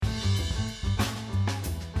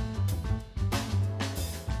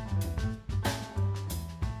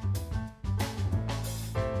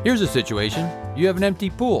Here's a situation. You have an empty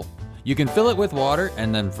pool. You can fill it with water,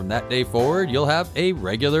 and then from that day forward, you'll have a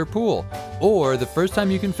regular pool. Or the first time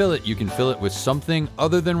you can fill it with something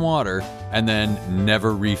other than water, and then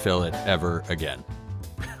never refill it ever again.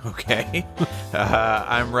 Okay.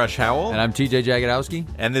 I'm Rush Howell. And I'm TJ Jagodowski.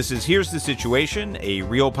 And this is Here's the Situation, a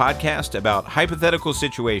real podcast about hypothetical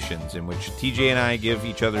situations in which TJ and I give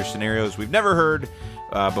each other scenarios we've never heard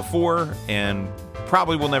before and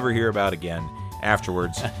probably will never hear about again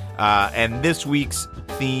afterwards. And this week's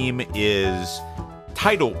theme is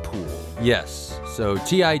tidal pool. Yes. So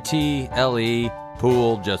T-I-T-L-E,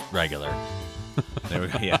 pool, just regular. There we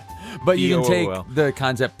go, yeah. But you can take the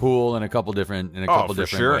concept pool in a couple different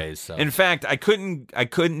ways. So. In fact, I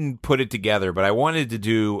couldn't put it together, but I wanted to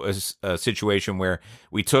do a situation where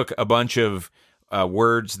we took a bunch of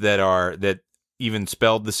words that even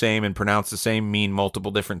spelled the same and pronounced the same mean multiple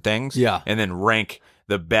different things. Yeah. And then rank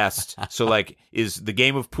the best. So, like, is the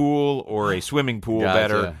game of pool or a swimming pool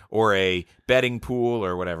better, or a betting pool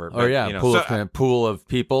or whatever? Or pool of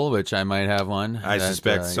people, which I might have one. I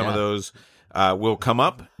suspect some of those will come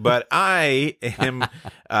up, but I am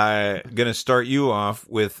going to start you off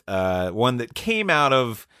with one that came out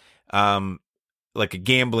of like a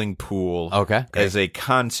gambling pool as a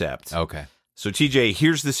concept. Okay. So, TJ,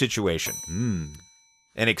 here's the situation.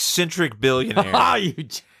 An eccentric billionaire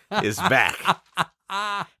is back.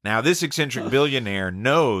 Now, this eccentric billionaire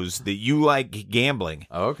knows that you like gambling.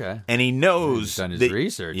 Okay. And he knows He's done his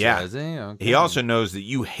research, has he? Okay. He also knows that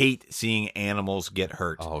you hate seeing animals get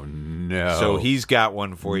hurt. Oh, no. So he's got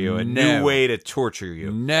one for you, a new way to torture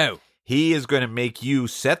you. No. He is going to make you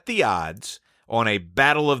set the odds on a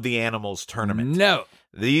Battle of the Animals tournament. No.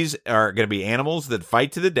 These are going to be animals that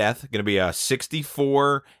fight to the death. Going to be a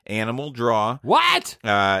 64 animal draw. What?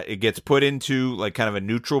 It gets put into like kind of a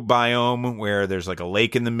neutral biome where there's like a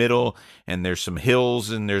lake in the middle and there's some hills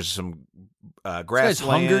and there's some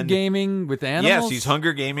grassland. Hunger gaming with animals? Yes, he's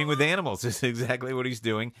hunger gaming with animals. That's exactly what he's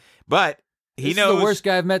doing. But he knows the worst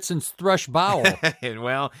guy I've met since Thrush Bowell.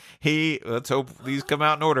 Well, let's hope these come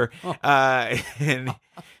out in order. And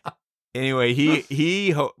anyway,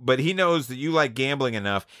 but he knows that you like gambling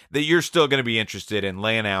enough that you're still going to be interested in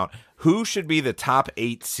laying out who should be the top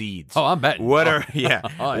 8 seeds. Oh, I'm betting. What are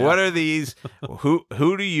What are these? Who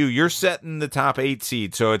do you're setting the top 8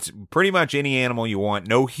 seeds. So it's pretty much any animal you want,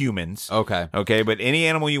 no humans. Okay. Okay, but any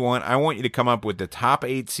animal you want, I want you to come up with the top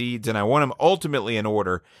 8 seeds, and I want them ultimately in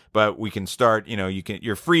order, but we can start,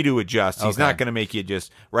 you're free to adjust. He's not going to make you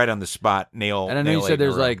just right on the spot nail. And I know you said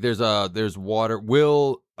there's water.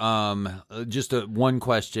 One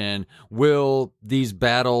question. Will these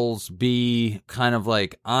battles be kind of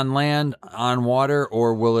like on land, on water,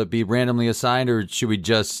 or will it be randomly assigned, or should we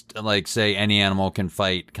just like say any animal can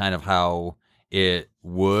fight kind of how it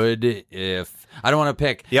would if I don't want to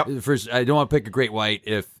pick first I don't want to pick a great white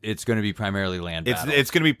if it's going to be primarily land battle. It's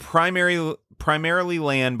going to be primarily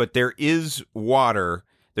land, but there is water.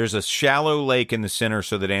 There's a shallow lake in the center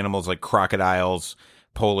so that animals like crocodiles,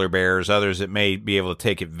 polar bears, others that may be able to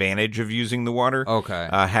take advantage of using the water,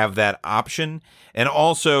 have that option. And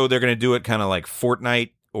also, they're going to do it kind of like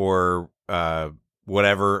Fortnite or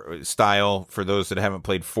whatever style for those that haven't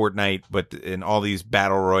played Fortnite. But in all these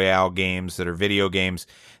battle royale games that are video games,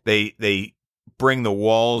 they bring the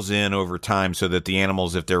walls in over time so that the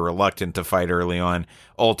animals, if they're reluctant to fight early on,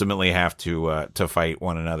 ultimately have to fight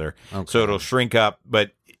one another. Okay. So it'll shrink up,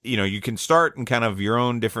 but you can start in kind of your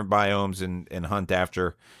own different biomes and hunt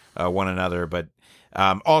after one another. But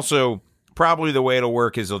also, probably the way it'll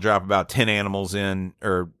work is they'll drop about 10 animals in,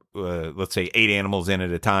 or let's say 8 animals in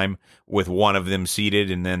at a time with one of them seated,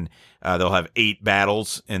 and then they'll have 8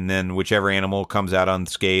 battles, and then whichever animal comes out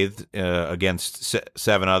unscathed against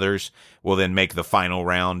 7 others will then make the final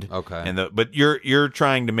round. Okay. But you're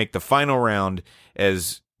trying to make the final round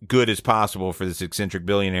as good as possible for this eccentric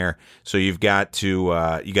billionaire. So you've got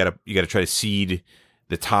to you got to try to seed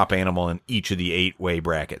the top animal in each of the 8-way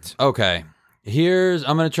brackets. Okay.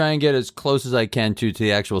 I'm going to try and get as close as I can to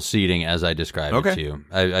the actual seeding as I described it to you.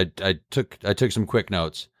 I took some quick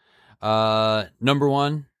notes. Number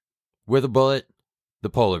 1, with a bullet, the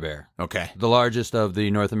polar bear. Okay. The largest of the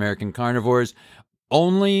North American carnivores.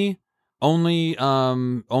 Only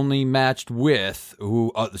matched with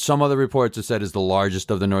who some other reports have said is the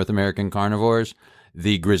largest of the North American carnivores,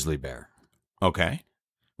 the grizzly bear. Okay.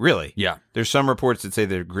 Really? Yeah. There's some reports that say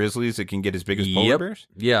they're grizzlies that can get as big as polar bears?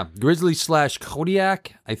 Yeah. Grizzly /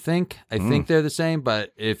 Kodiak, I think. I think they're the same,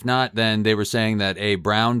 but if not, then they were saying that a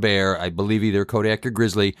brown bear, I believe either Kodiak or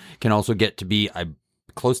grizzly, can also get to be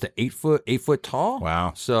close to 8 foot tall.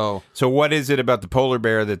 Wow. So what is it about the polar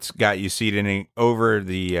bear that's got you seated over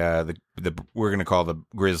the we're going to call the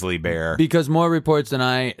grizzly bear. Because more reports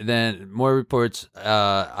I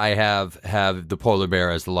have the polar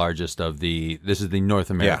bear as the largest of this is the North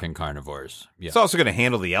American carnivores. Yeah. It's also going to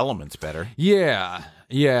handle the elements better. Yeah.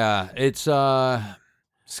 It's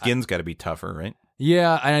Skin's got to be tougher, right?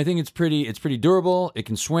 yeah, and I think it's pretty durable. It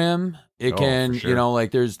can swim. It can, for sure.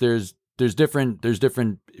 like there's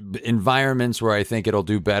different environments where I think it'll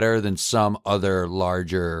do better than some other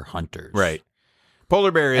larger hunters. Right.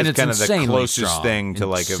 Polar bear And is it's kind of the insanely closest strong. thing to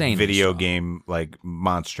like a Insanely video strong. game like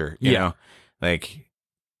monster, you Yeah. know? Like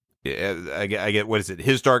I get what is it?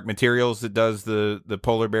 His Dark Materials that does the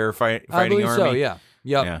polar bear fighting I believe army. so, yeah.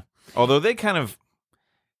 Yep. Yeah. Although they kind of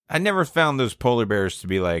I never found those polar bears to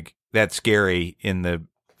be like that scary in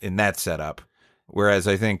that setup. Whereas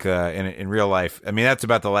I think in real life, I mean, that's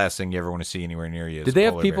about the last thing you ever want to see anywhere near you. is Did a they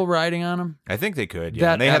have polar people bear. riding on them? I think they could. Yeah,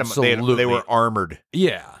 That and they had absolutely. they were armored.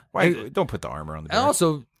 Yeah. Why don't put the armor on the bear? And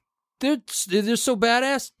also, they're so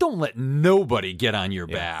badass. Don't let nobody get on your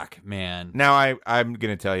back, man. Now I'm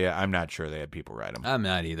gonna tell you, I'm not sure they had people ride them. I'm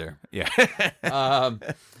not either. Yeah.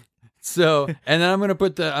 So, and then I'm gonna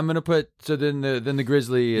put so then the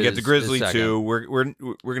grizzly is You got the grizzly is second. too.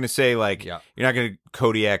 We're gonna say like Yeah. you're not gonna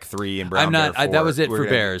Kodiak 3 and brown I'm not. bear 4. That was it We're for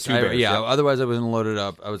gonna- bears. two bears, Yeah. yep. Otherwise, I was gonna load it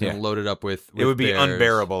up. I was gonna Yeah. load it up with It would be bears.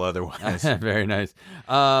 unbearable otherwise. Very nice.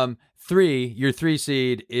 Your 3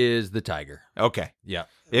 seed is the tiger. Okay. Yeah.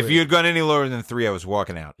 If you had gone any lower than 3, I was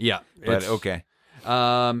walking out. Yeah. But it's- okay.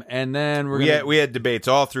 And then We had debates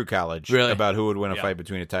all through college Really? about who would win a fight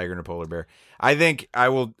between a tiger and a polar bear. I think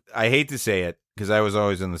I hate to say it because I was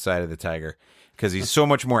always on the side of the tiger because he's so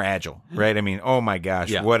much more agile, right? I mean, oh my gosh,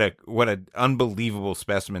 Yeah. what a unbelievable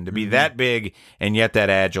specimen to be that big and yet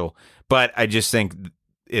that agile. But I just think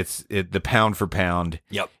the pound for pound.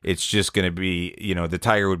 Yep. It's just going to be, the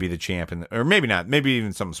tiger would be the champ, or maybe not. Maybe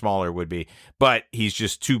even something smaller would be. But he's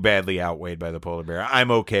just too badly outweighed by the polar bear.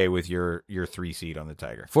 I'm okay with your 3 seed on the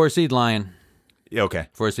tiger. 4 seed lion. Okay.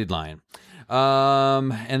 4 seed lion.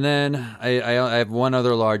 And then I have one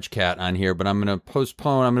other large cat on here, but I'm going to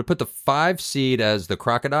postpone. I'm going to put the 5 seed as the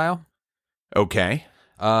crocodile. Okay.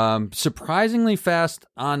 Surprisingly fast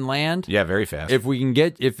on land. Yeah, very fast. If we can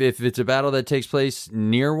get if it's a battle that takes place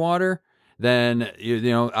near water, then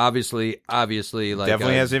obviously like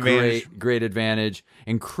Definitely has advantage. Great advantage.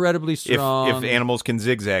 Incredibly strong. If animals can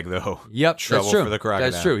zigzag, though, Yep, trouble that's true. for the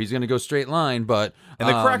crocodile. That's true. He's going to go straight line, but And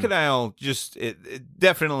the crocodile it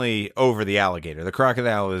definitely over the alligator. The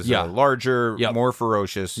crocodile is Yeah. larger, Yep. more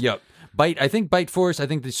ferocious. Yep. I think bite force. I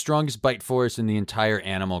think the strongest bite force in the entire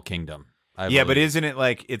animal kingdom. I Yeah, but believe. isn't it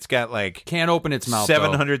like it's got like Can't open its mouth. though.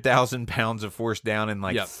 700,000 pounds of force down and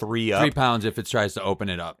like Yep. 3 up? 3 pounds if it tries to open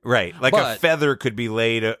it up. Right. Like a But- feather could be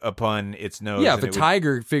laid upon its nose. Yeah, and if a it would-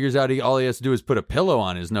 tiger figures out all he has to do is put a pillow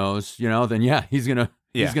on his nose, then he's gonna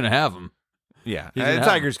have him. Yeah. he's gonna The have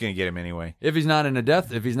tiger's going to get him anyway. If he's not in a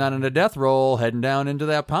death roll, heading down into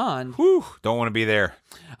that pond. Whew. Don't want to be there.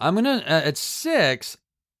 I'm gonna at 6,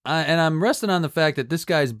 and I'm resting on the fact that this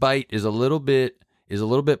guy's bite is a little bit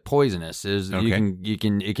poisonous. Okay.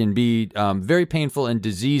 It can be very painful and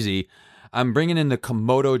diseasey. I'm bringing in the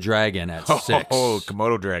Komodo dragon at 6. Oh,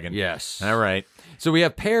 Komodo dragon. Yes. All right. So we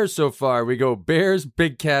have pairs so far. We go bears,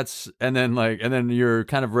 big cats, and then your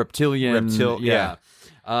kind of reptilian. Yeah.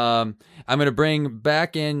 I'm gonna bring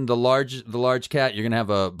back in the large cat. You're gonna have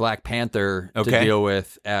a Black Panther to Okay. deal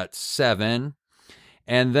with at 7.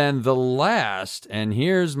 And then the last, and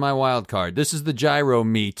here's my wild card. This is the gyro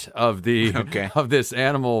meat of of this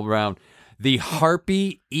animal round. The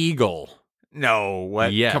harpy eagle. No,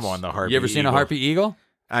 what? Yes. Come on, the harpy. You ever seen a eagle. harpy eagle?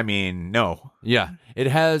 I mean, no. Yeah. It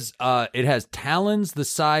has talons the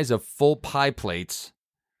size of full pie plates.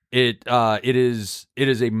 It is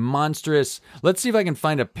a monstrous. Let's see if I can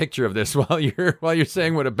find a picture of this while you're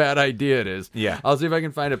saying what a bad idea it is. Yeah. I'll see if I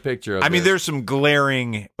can find a picture of I mean, this. there's some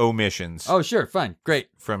glaring omissions Oh, sure, fine. Great.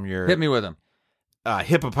 from your Hit me with them.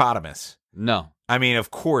 hippopotamus. No. I mean,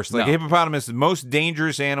 of course, like No. hippopotamus, the most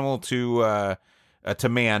dangerous animal to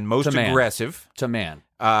man, most To man. aggressive. To man.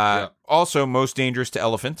 Also most dangerous to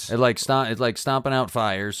elephants. It's like stomping out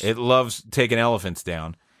fires. It loves taking elephants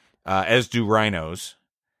down, as do rhinos.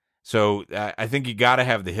 So I think you got to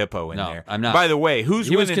have the hippo in No, there. I'm not. By the way, who's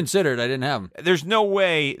he was winning? considered. I didn't have him. There's no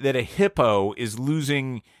way that a hippo is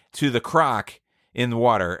losing to the croc in the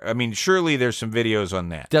water. I mean, surely there's some videos on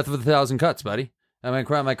that. Death with 1,000 cuts, buddy. I mean,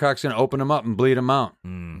 my croc's gonna open him up and bleed him out.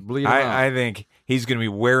 Bleed him out. I think he's going to be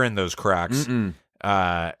wearing those Crocs.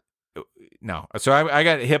 No. So I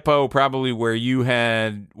got hippo probably where you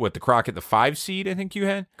had, the Croc at the 5 seed, I think you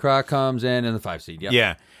had? Croc comes in the 5 seed. Yep.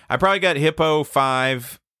 Yeah. I probably got hippo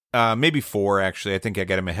 5, maybe 4, actually. I think I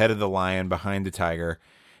got him ahead of the lion, behind the tiger.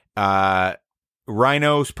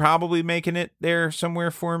 Rhino's probably making it there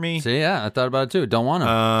somewhere for me. See, yeah, I thought about it too. Don't want him.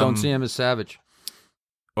 Don't see him as savage.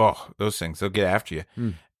 Oh, those things, they'll get after you.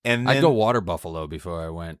 And then, I'd go water buffalo before I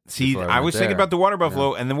went. See, before I was thinking there. about the water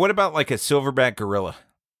buffalo, and then what about like a silverback gorilla?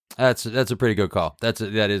 That's a pretty good call. That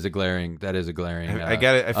is a glaring. I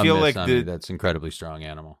got it. I feel miss like on me. That's incredibly strong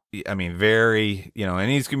animal. I mean, very, and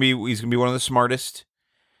he's gonna be one of the smartest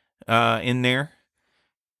in there.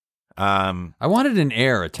 I wanted an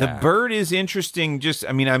air The attack. bird is interesting. Just,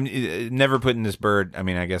 I mean, I'm never putting this bird. I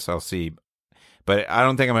mean, I guess I'll see, but I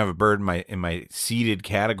don't think I'm gonna have a bird in my seeded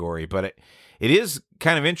category. But it is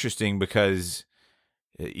kind of interesting because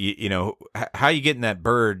how you getting that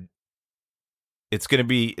bird. It's gonna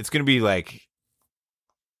be like,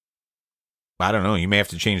 I don't know. You may have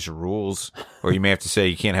to change the rules, or you may have to say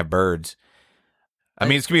you can't have birds. I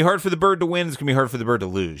mean, it's gonna be hard for the bird to win. It's gonna be hard for the bird to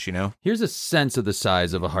lose. Here's a sense of the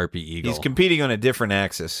size of a harpy eagle. He's competing on a different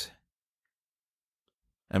axis.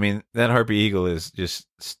 I mean, that harpy eagle is just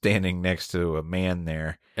standing next to a man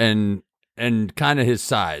there, and kind of his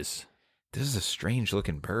size. This is a strange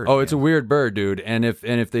looking bird. Oh, it's a weird bird, dude. And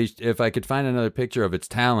if I could find another picture of its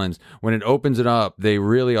talons, when it opens it up, they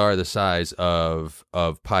really are the size of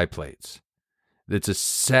pie plates. It's a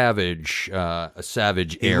savage air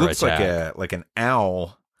It looks attack. like an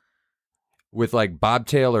owl with like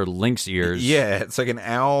bobtail or lynx ears. Yeah, it's like an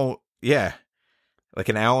owl. Yeah, like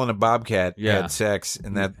an owl and a bobcat Yeah. had sex,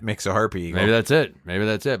 and that makes a harpy eagle. Maybe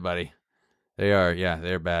that's it, buddy. They're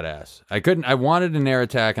badass. I wanted an air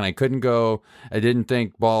attack, and I couldn't go. I didn't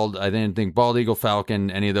think bald eagle,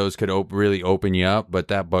 falcon, any of those could really open you up, but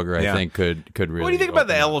that bugger I think could really. What do you think about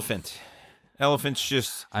the open up. elephant? Elephant's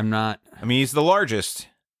just. I'm not. I mean, he's the largest.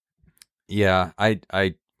 Yeah, I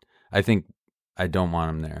think I don't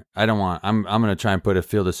want him there. I don't want. I'm gonna try and put a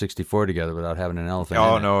field of 64 together without having an elephant.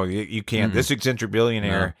 Oh in it. no, you can't. Mm-mm. This eccentric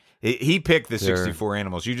billionaire, he picked the They're- 64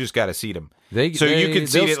 animals. You just got to seed them. You can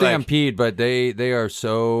see they'll it stampede, but they are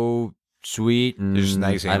so sweet and They're just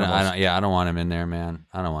nice animals. I don't want him in there, man.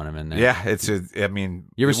 I don't want him in there. Yeah, I mean,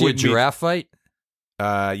 You ever it see a would be- giraffe fight?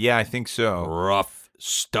 Yeah, I think so. Rough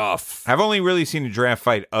stuff. I've only really seen a giraffe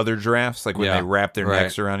fight other giraffes, like when Yeah, they wrap their right.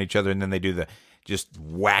 necks around each other and then they do the just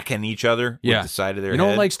whacking each other Yeah. with the side of their You know head.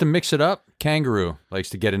 what likes to mix it up? Kangaroo likes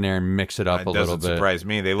to get in there and mix it up It a little doesn't bit. surprise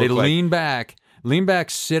me. They They look like lean back,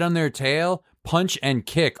 sit on their tail, punch and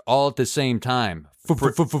kick all at the same time.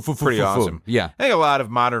 pretty awesome. Yeah. I think a lot of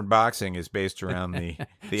modern boxing is based around the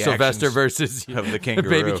Sylvester actions versus of the kangaroo.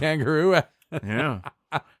 baby kangaroo. Yeah.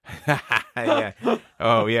 Yeah.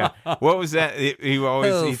 Oh yeah. What was that? He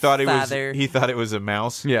thought it was a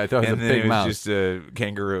mouse. Yeah, I thought it was and a then big mouse. just a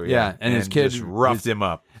kangaroo. Yeah, and his kid just roughed him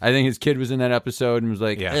up. I think his kid was in that episode and was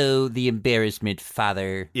like, Yeah. "Oh, the embarrassment,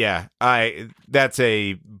 father." Yeah, that's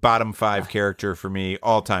a bottom 5 character for me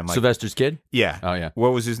all time. Like, Sylvester's kid? yeah. Oh yeah,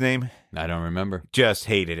 What was his name? I don't remember. Just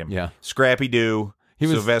hated him. Yeah. Scrappy Doo. He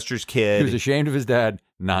was- Sylvester's He kid. was ashamed of his dad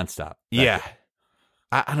nonstop. Yeah.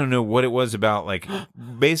 I don't know what it was about, like,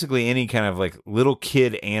 basically any kind of, like, little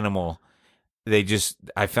kid animal.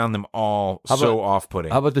 I found them all How so about-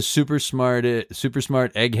 off-putting. How about the super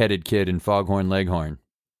smart egg-headed kid in Foghorn Leghorn?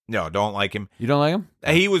 No, don't like him. You don't like him?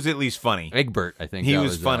 He was at least funny. Egbert, I think He that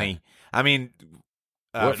was funny. I mean,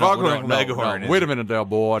 What? Foghorn No, Leghorn. Wait a minute there,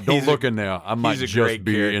 boy. Don't He's a- look in there. I might he's a just great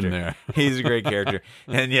be character. in there. He's a great character.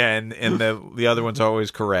 And yeah, and the other one's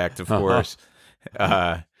always correct, of course.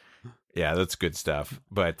 Yeah, that's good stuff.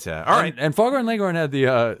 But all right. And Foghorn Leghorn had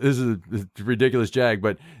the this is a ridiculous jag,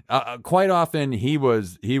 but quite often he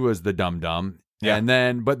was the dum-dum. Yeah.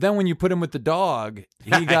 But then when you put him with the dog,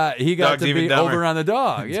 he got Dog's to even be dumber. over on the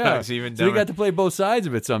dog. Yeah, Dog's even so he dumber. got to play both sides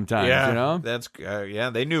of it sometimes. Yeah, You know, that's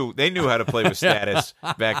they knew how to play with status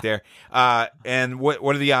back there. And what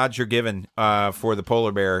are the odds you're given for the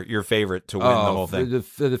polar bear, your favorite, to win the whole thing? The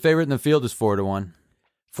favorite in the field is 4-1.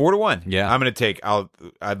 4-1. Yeah. I'm gonna take.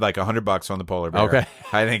 I'd like $100 on the polar bear. Okay.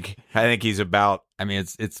 I think he's about. I mean,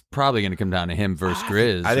 it's probably going to come down to him versus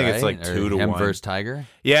Grizz. I think it's right? like Or 2-1. him versus Tiger.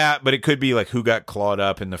 Yeah, but it could be like who got clawed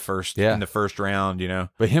up in the first Yeah. round. You know.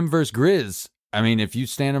 But him versus Grizz. I mean, if you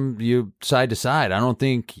stand them side to side, I don't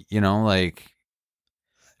think like.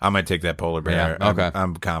 I might take that polar bear. Yeah, okay.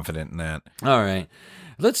 I'm confident in that. All right.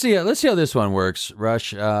 Let's see how this one works,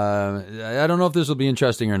 Rush. I don't know if this will be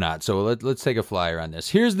interesting or not, so let's take a flyer on this.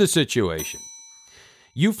 Here's the situation.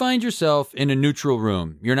 You find yourself in a neutral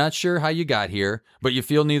room. You're not sure how you got here, but you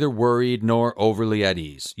feel neither worried nor overly at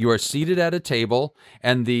ease. You are seated at a table,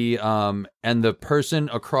 and the person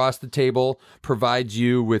across the table provides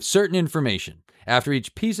you with certain information. After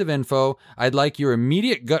each piece of info, I'd like your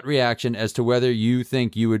immediate gut reaction as to whether you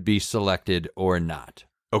think you would be selected or not.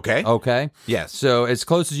 Okay. Okay. Yes. So as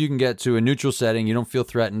close as you can get to a neutral setting, you don't feel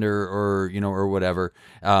threatened or whatever.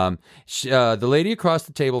 The lady across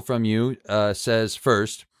the table from you says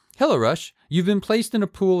first, "Hello, Rush. You've been placed in a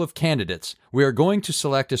pool of candidates. We are going to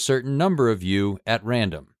select a certain number of you at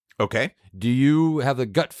random. Okay. Do you have the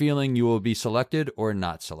gut feeling you will be selected or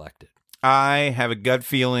not selected?" I have a gut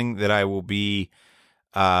feeling that I will be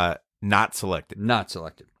not selected. Not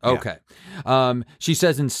selected. Yeah. Okay. She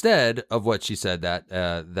says instead of what she said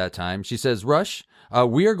that time, she says, "Rush,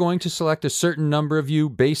 we are going to select a certain number of you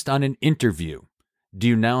based on an interview. Do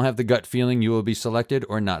you now have the gut feeling you will be selected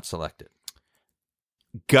or not selected?"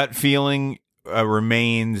 Gut feeling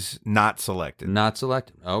remains not selected. Not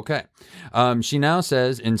selected. Okay. She now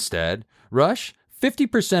says instead, "Rush,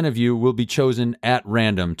 50% of you will be chosen at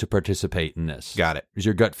random to participate in this." Got it. Is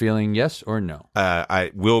your gut feeling yes or no?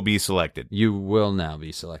 I will be selected. You will now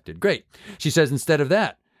be selected. Great. She says instead of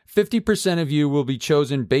that, 50% of you will be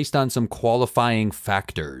chosen based on some qualifying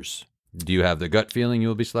factors. Do you have the gut feeling you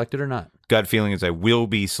will be selected or not? Gut feeling is I will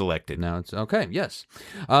be selected. Now it's okay. Yes.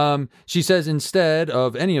 She says instead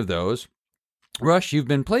of any of those, "Rush, you've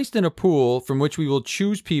been placed in a pool from which we will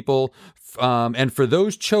choose people, and for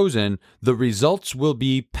those chosen, the results will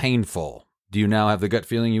be painful. Do you now have the gut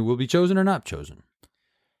feeling you will be chosen or not chosen?"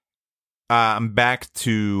 I'm back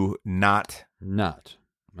to not. Not.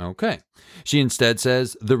 Okay. She instead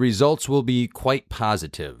says, "The results will be quite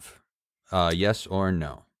positive. Yes or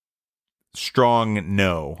no?" Strong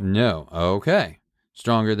no. No. Okay.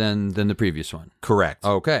 Stronger than the previous one. Correct.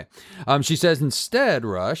 Okay. She says instead,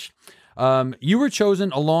 Rush, you were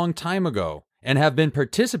chosen a long time ago and have been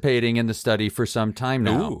participating in the study for some time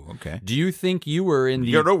now. Ooh, okay. Do you think you were in the...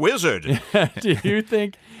 You're a wizard. Do you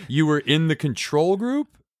think you were in the control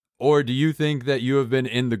group, or do you think that you have been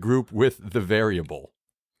in the group with the variable?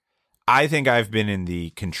 I think I've been in the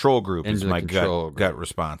control group is Into the my control group. gut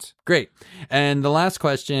response. Great. And the last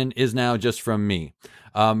question is now just from me.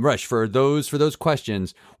 Rush, for those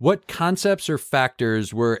questions, what concepts or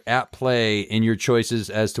factors were at play in your choices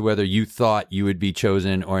as to whether you thought you would be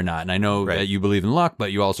chosen or not? And I know Right. that you believe in luck,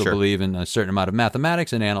 but you also Sure. believe in a certain amount of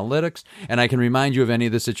mathematics and analytics. And I can remind you of any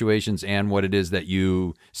of the situations and what it is that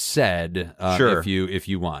you said Sure. if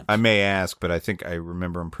you want. I may ask, but I think I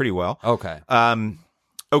remember them pretty well. Okay.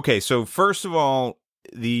 Okay, so first of all,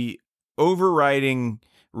 the overriding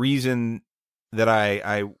reason that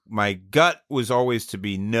my gut was always to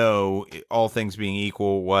be no, all things being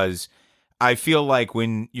equal, was I feel like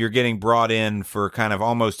when you're getting brought in for kind of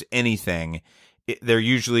almost anything, they're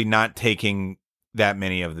usually not taking that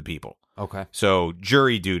many of the people. Okay. So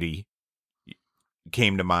jury duty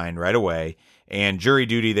came to mind right away. And jury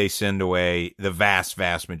duty, they send away the vast,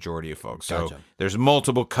 vast majority of folks. So Gotcha. there's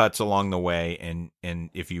multiple cuts along the way, and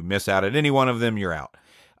if you miss out at any one of them, you're out.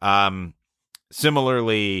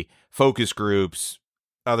 Similarly, focus groups,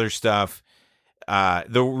 other stuff.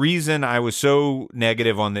 The reason I was so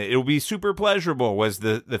negative on it'll be super pleasurable was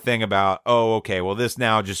the thing about, oh, okay, well, this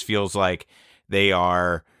now just feels like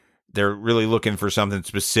they're really looking for something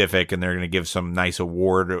specific, and they're going to give some nice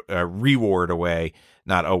reward away.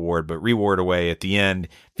 Not award, but reward away at the end.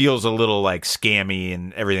 Feels a little like scammy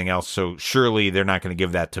and everything else. So surely they're not going to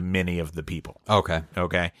give that to many of the people. Okay.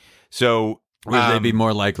 Okay. So Would they be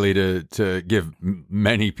more likely to give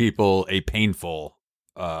many people a painful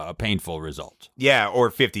result? Yeah,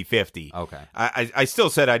 or 50-50. Okay. I still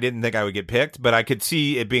said I didn't think I would get picked, but I could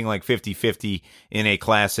see it being like 50-50 in a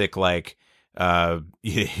classic like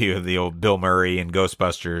the old Bill Murray and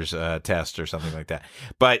Ghostbusters test or something like that.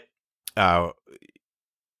 But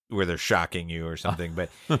where they're shocking you or something. But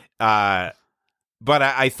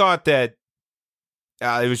I thought that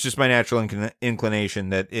it was just my natural inclination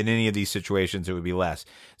that in any of these situations it would be less.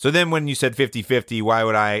 So then when you said 50-50, why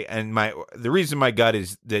would I? And the reason my gut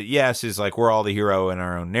is that yes is like we're all the hero in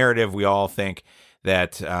our own narrative. We all think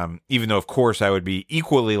that even though of course I would be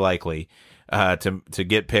equally likely to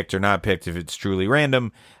get picked or not picked if it's truly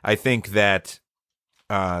random, I think that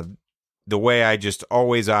the way I just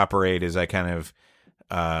always operate is I kind of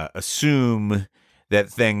assume that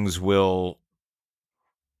things will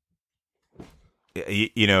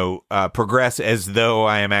progress as though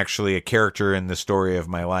I am actually a character in the story of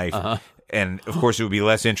my life. Uh-huh. And of course it would be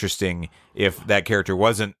less interesting if that character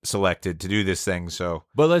wasn't selected to do this thing. So,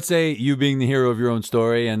 But let's say you being the hero of your own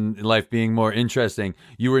story and life being more interesting,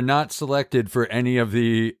 you were not selected for any of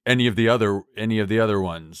the other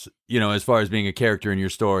ones, as far as being a character in your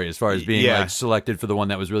story, as far as being like selected for the one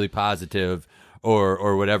that was really positive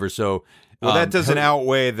or whatever. So well, that doesn't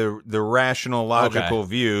outweigh the rational, logical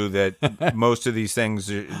view that most of these things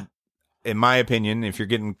in my opinion, if you're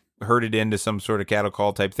getting herded into some sort of cattle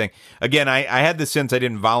call type thing, again, I had the sense I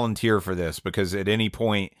didn't volunteer for this because at any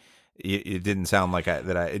point it didn't sound like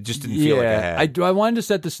it just didn't feel like I had. I wanted to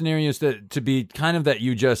set the scenarios to be kind of that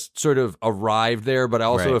you just sort of arrived there, but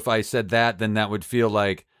also Right. if I said that, then that would feel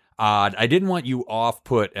like odd. I didn't want you off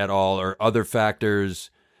put at all or other factors,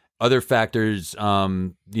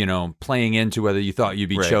 playing into whether you thought you'd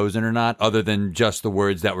be Right. chosen or not, other than just the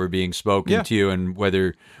words that were being spoken to you, and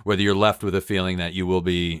whether you're left with a feeling that you will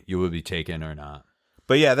be taken or not.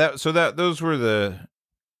 But yeah, those were the.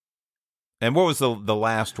 And what was the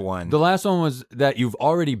last one? The last one was that you've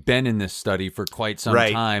already been in this study for quite some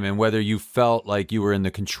Right. time, and whether you felt like you were in the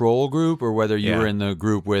control group or whether you Yeah. were in the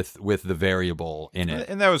group with the variable in it.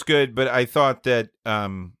 And that was good, but I thought that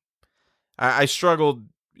I struggled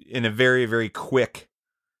in a very, very quick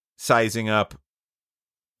sizing up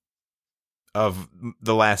of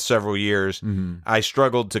the last several years. Mm-hmm. I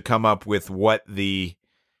struggled to come up with what the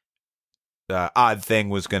odd thing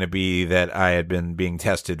was going to be that I had been being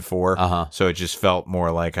tested for. Uh-huh. So it just felt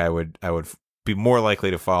more like I would be more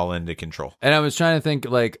likely to fall into control. And I was trying to think,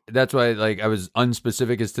 like, that's why, like, I was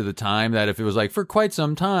unspecific as to the time, that if it was like for quite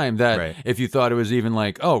some time, that Right. if you thought it was even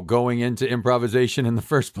like, oh, going into improvisation in the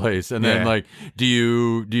first place, and then Yeah. like, do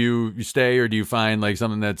you stay, or do you find like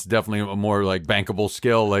something that's definitely a more like bankable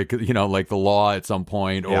skill, like, like the law at some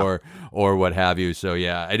point, Yeah. or what have you. So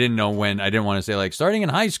yeah, I didn't know when. I didn't want to say like starting in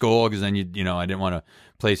high school, because then I didn't want to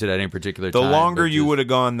place it at any particular The time. longer but you just- would have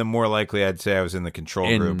gone, the more likely I'd say I was in the control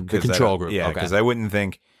In group. the 'cause control group, Yeah, okay. because I wouldn't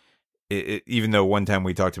think, even though one time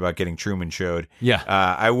we talked about getting Truman showed, Yeah.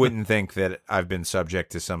 I wouldn't think that I've been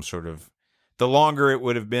subject to some sort of. The longer it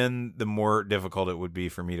would have been, the more difficult it would be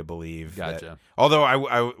for me to believe. Gotcha. That, although I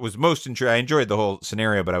was most intrigued, I enjoyed the whole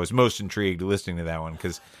scenario, but I was most intrigued listening to that one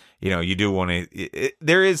because you do want to.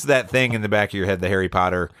 There is that thing in the back of your head, the Harry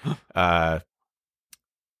Potter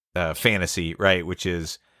fantasy, right? Which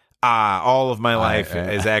is. All of my life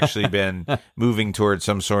has actually been moving towards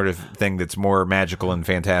some sort of thing that's more magical and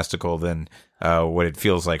fantastical than what it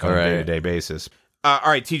feels like on a day-to-day basis. All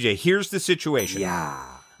right, TJ, here's the situation. Yeah.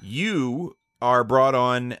 You are brought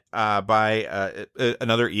on by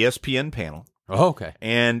another ESPN panel. Oh, okay.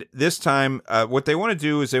 And this time, what they want to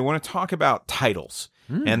do is they want to talk about titles.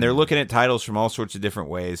 And they're looking at titles from all sorts of different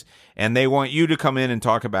ways. And they want you to come in and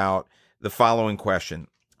talk about the following question.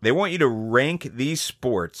 They want you to rank these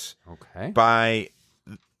sports Okay. by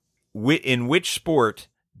in which sport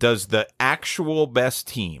does the actual best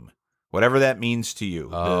team, whatever that means to you,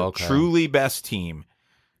 the okay. truly best team,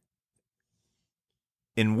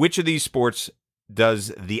 in which of these sports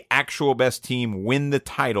does the actual best team win the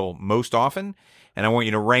title most often? And I want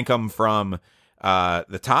you to rank them from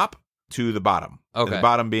the top to the bottom. Okay. The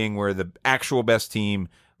bottom being where the actual best team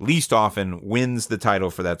least often wins the title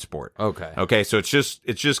for that sport. Okay. Okay, so it's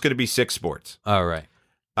just going to be 6 sports. All right.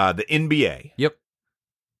 The NBA, Yep.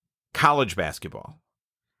 college basketball,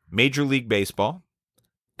 Major League Baseball,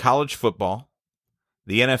 college football,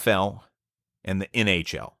 the NFL, and the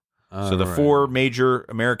NHL. So the All right. 4 major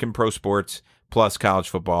American pro sports plus college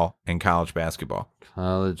football and college basketball.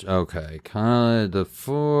 College. Okay. College. The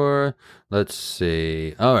 4. Let's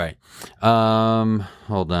see. All right.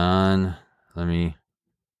 Hold on. Give me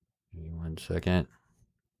 1 second.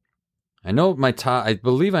 I know my top. I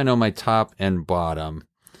believe I know my top and bottom.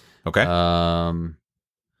 Okay.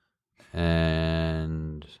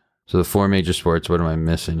 And so the 4 major sports. What am I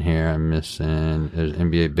missing here? I'm missing there's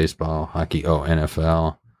NBA, baseball, hockey. Oh,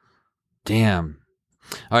 NFL. Damn.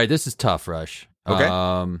 All right, this is tough, Rush.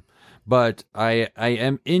 Okay. But I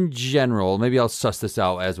am in general. Maybe I'll suss this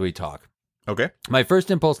out as we talk. Okay. My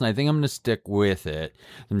first impulse, and I think I'm going to stick with it.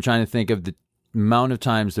 I'm trying to think of the amount of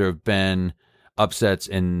times there have been upsets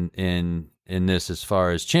in this as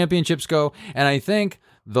far as championships go, and I think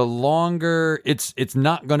the longer it's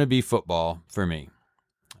not going to be football for me,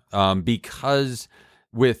 because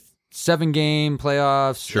with 7-game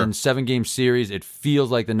playoffs Sure. and 7-game series, it feels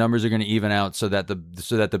like the numbers are going to even out so that the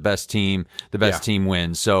best team team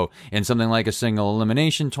wins. So in something like a single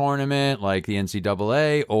elimination tournament, like the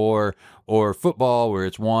NCAA or football, where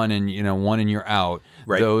it's one and you're out,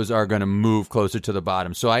 Right. those are going to move closer to the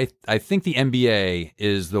bottom. So I think the NBA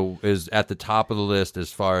is at the top of the list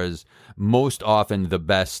as far as most often the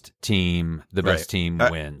best team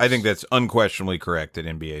wins. I think that's unquestionably correct that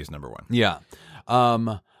NBA is number 1. Yeah.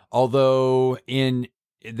 Although I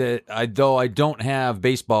don't have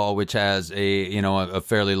baseball, which has a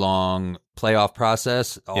fairly long playoff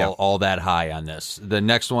process, all that high on this. The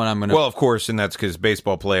next one I'm gonna Well, of course, and that's because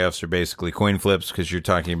baseball playoffs are basically coin flips because you're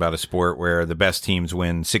talking about a sport where the best teams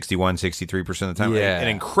win 61, 63% of the time. Yeah. An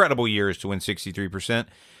incredible year is to win 63%.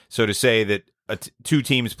 So to say that two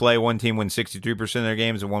teams play, one team wins 63% of their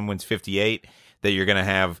games and one wins 58, that you're going to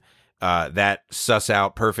have that suss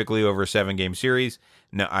out perfectly over a 7-game series.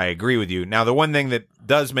 No, I agree with you. Now, the one thing that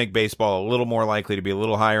does make baseball a little more likely to be a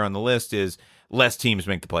little higher on the list is less teams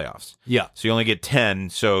make the playoffs. Yeah. So you only get 10,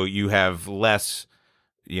 so you have less,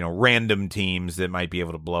 random teams that might be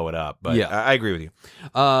able to blow it up. But yeah. I agree with you.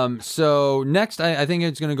 So next, I think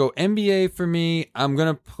it's going to go NBA for me. I'm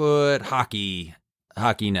going to put hockey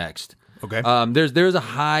next. Okay. There's a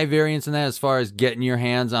high variance in that as far as getting your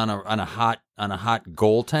hands on a hot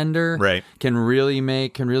goaltender. Right. Can really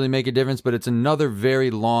make a difference, but it's another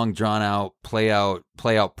very long, drawn out play out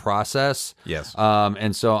process. Yes.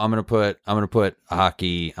 And so I'm gonna put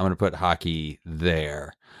hockey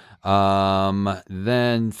there.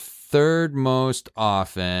 Then third most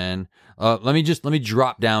often. Let me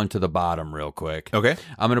drop down to the bottom real quick. Okay.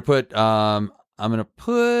 I'm gonna put.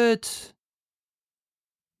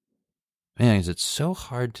 Man, is it so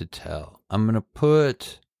hard to tell? I'm gonna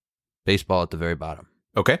put baseball at the very bottom.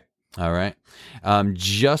 Okay. All right.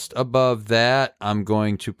 Just above that, I'm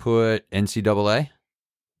going to put NCAA.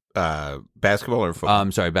 Basketball or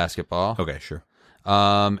football? Sorry, basketball. Okay, sure.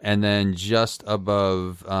 And then just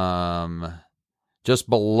above, just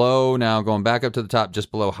below now, going back up to the top, just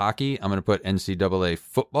below hockey, I'm going to put NCAA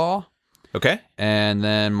football. Okay. And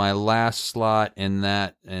then my last slot in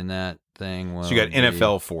that thing was. So you got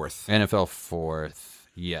NFL fourth. NFL fourth,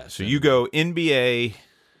 yes. So you go NBA,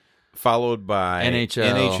 followed by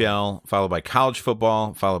NHL, followed by college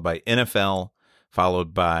football, followed by NFL,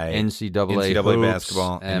 followed by NCAA hoops,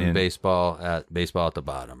 basketball, and baseball at the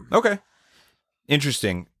bottom. Okay.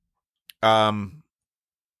 Interesting.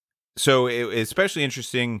 So it's especially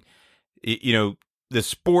interesting, the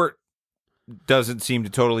sport doesn't seem to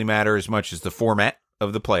totally matter as much as the format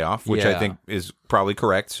of the playoff, which I think is probably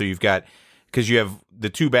correct. So because you have the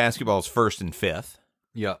two basketballs first and fifth.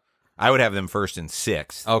 Yeah. I would have them first and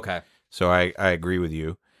sixth. Okay. So I agree with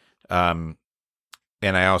you. And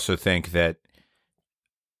I also think that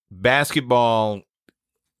basketball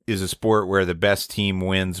is a sport where the best team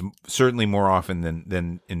wins certainly more often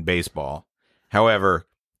than in baseball. However,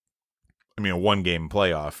 a 1-game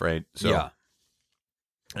playoff, right? So, yeah.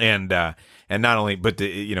 And not only, but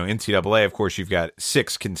the NCAA, of course, you've got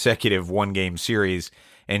 6 consecutive 1-game series,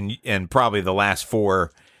 and probably the last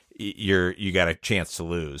 4, you got a chance to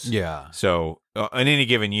lose. Yeah. So in any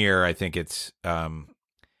given year, I think it's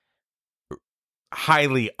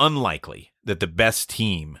highly unlikely that the best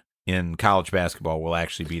team in college basketball will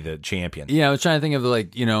actually be the champion. Yeah, I was trying to think of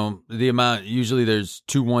the amount. Usually there's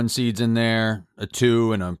 2 1 seeds in there, a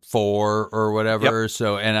 2 and a 4 or whatever. Yep.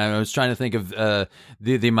 So, and I was trying to think of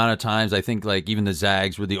the amount of times I think even the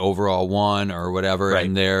Zags were the overall 1 or whatever, right.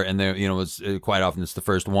 and they're was quite often it's the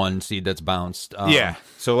first 1 seed that's bounced. Yeah.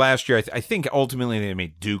 So last year I think ultimately they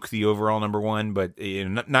made Duke the overall number 1, but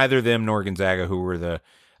neither them nor Gonzaga, who were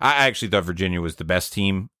I actually thought Virginia was the best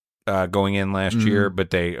team going in last year,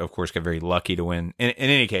 but they, of course, got very lucky to win. In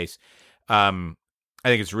any case, I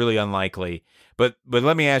think it's really unlikely. But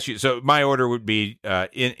let me ask you, so my order would be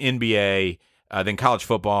in NBA, then college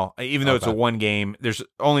football. Even though it's a 1-game, there's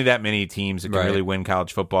only that many teams that can really win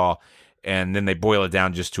college football, and then they boil it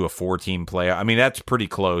down just to a 4-team playoff. That's pretty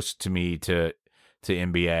close to me to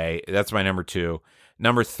NBA. That's my number 2.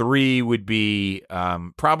 Number 3 would be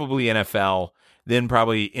probably NFL, then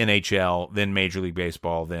probably NHL, then Major League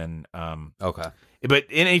Baseball, then okay. But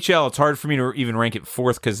NHL, it's hard for me to even rank it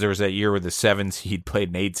 4th because there was that year where the 7 seed played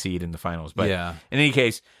an 8 seed in the finals. But in any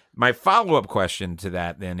case, my follow-up question to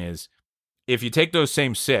that then is, if you take those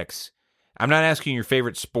same 6, I'm not asking your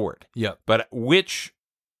favorite sport, but which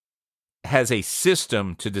has a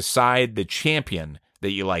system to decide the champion that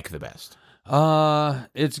you like the best?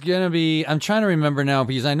 It's gonna be, I'm trying to remember now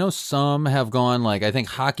because I know some have gone I think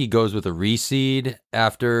hockey goes with a reseed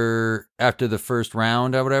after the first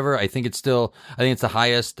round or whatever. I think it's the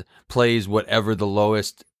highest plays whatever the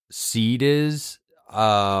lowest seed is.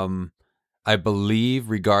 I believe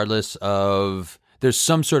regardless of, there's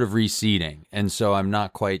some sort of reseeding. And so I'm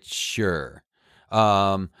not quite sure.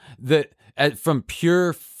 From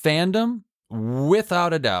pure fandom,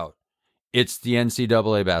 without a doubt, it's the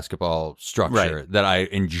NCAA basketball structure that I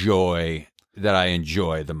enjoy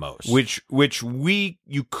the most. Which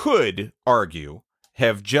you could argue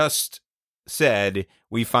have just said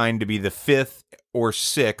we find to be the 5th or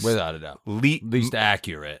 6th, without a doubt, least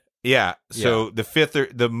accurate. Yeah. So the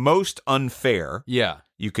 5th, the most unfair. Yeah.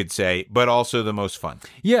 You could say, but also the most fun.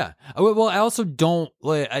 Yeah. Well, I also don't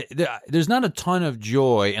there's not a ton of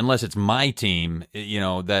joy unless it's my team,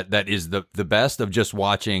 that is the best, of just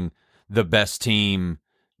watching the best team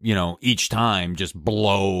each time just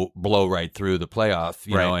blow right through the playoff,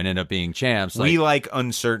 and end up being champs. We like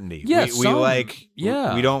uncertainty. Yeah,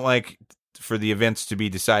 we don't like for the events to be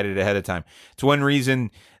decided ahead of time. It's one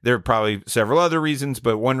reason. There are probably several other reasons,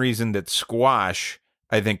 but one reason that squash,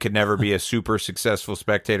 I think, could never be a super successful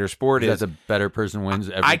spectator sport is that the better person wins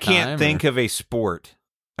every time. I can't think of a sport.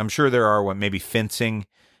 I'm sure there are maybe fencing,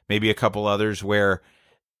 maybe a couple others where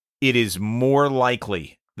it is more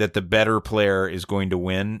likely that the better player is going to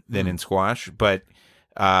win than in squash, but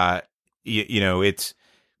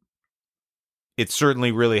it's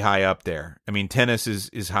certainly really high up there. I mean, tennis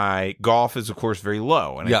is high. Golf is, of course, very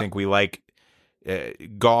low, and I think we like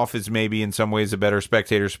golf is maybe in some ways a better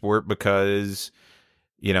spectator sport because,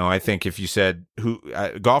 I think if you said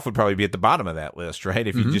golf would probably be at the bottom of that list, right?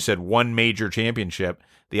 If you just said one major championship,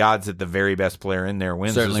 the odds that the very best player in there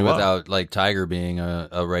wins certainly is low. Without like Tiger being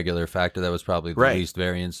a regular factor, that was probably the least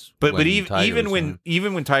variance. But even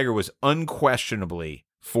when Tiger was unquestionably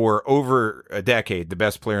for over a decade the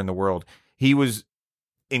best player in the world, he was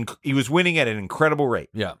winning at an incredible rate.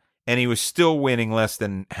 Yeah. And he was still winning less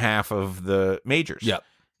than half of the majors. Yeah.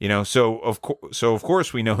 So of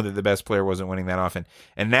course we know that the best player wasn't winning that often.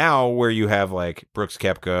 And now where you have like Brooks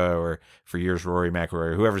Koepka or for years Rory McIlroy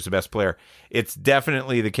or whoever's the best player, it's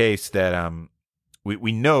definitely the case that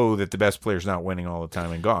we know that the best player's not winning all the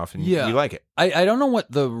time in golf, and we like it. I don't know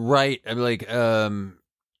what the right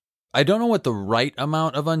I don't know what the right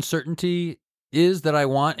amount of uncertainty is that I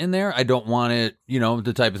want in there. I don't want it,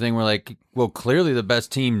 the type of thing where like, well, clearly the best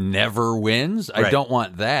team never wins. I don't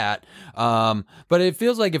want that. But it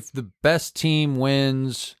feels like if the best team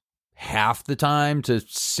wins half the time to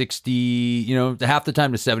 60, half the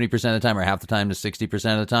time to 70% of the time or half the time to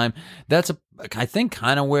 60% of the time, that's I think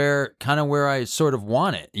kind of where I sort of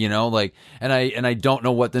want it, and I don't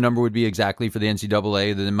know what the number would be exactly for the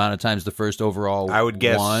NCAA, the amount of times the first overall I would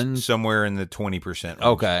guess won. Somewhere in the 20% range.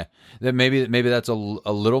 Okay. That maybe that's a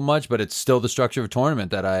little much, but it's still the structure of a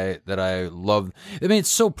tournament that I love. I mean, it's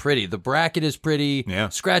so pretty. The bracket is pretty. Yeah.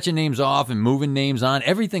 Scratching names off and moving names on.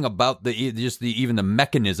 Everything about even the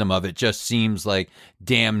mechanism of it just seems like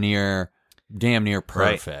damn near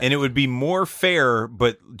perfect. Right. And it would be more fair,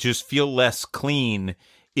 but just feel less clean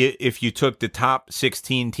if you took the top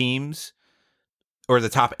 16 teams or the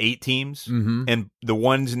top 8 teams and the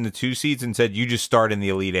ones in the 2 seeds and said, you just start in the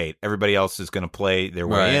Elite 8. Everybody else is going to play their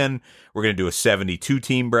way in. We're going to do a 72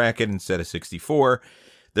 team bracket instead of 64.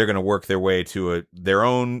 They're going to work their way to their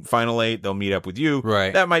own final 8. They'll meet up with you.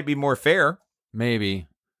 Right. That might be more fair. Maybe.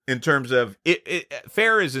 In terms of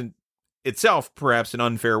fair isn't itself perhaps an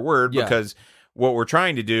unfair word because what we're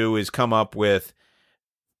trying to do is come up with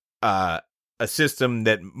a system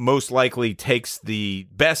that most likely takes the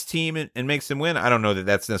best team and makes them win. I don't know that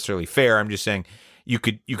that's necessarily fair. I'm just saying you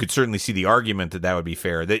could certainly see the argument that would be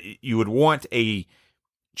fair, that you would want a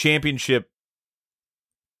championship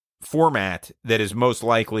format that is most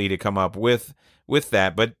likely to come up with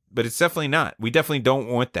that, but it's definitely not. We definitely don't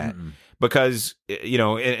want that. Because,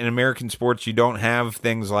 in American sports, you don't have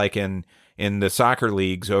things like in the soccer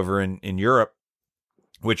leagues over in Europe,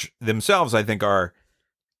 which themselves, I think, are,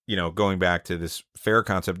 going back to this fair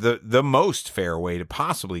concept, the most fair way to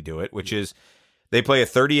possibly do it, which is they play a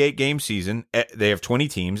 38-game season. They have 20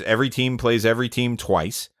 teams. Every team plays every team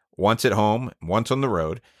twice, once at home, once on the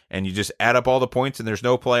road, and you just add up all the points, and there's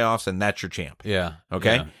no playoffs, and that's your champ. Yeah.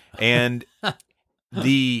 Okay? Yeah. And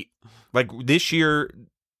this year,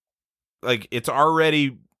 it's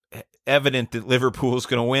already evident that Liverpool's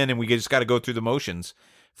going to win, and we just got to go through the motions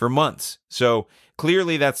for months. So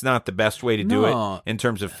clearly that's not the best way to do it in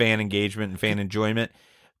terms of fan engagement and fan enjoyment.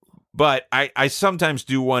 But I sometimes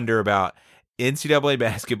do wonder about NCAA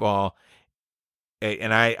basketball,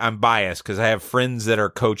 and I'm biased because I have friends that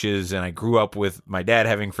are coaches, and I grew up with my dad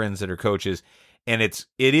having friends that are coaches, and it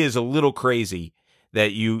is a little crazy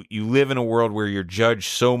that you live in a world where you're judged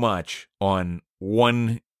so much on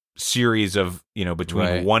one series of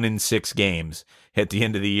between 1 and 6 games at the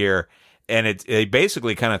end of the year, and they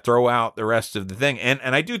basically kind of throw out the rest of the thing.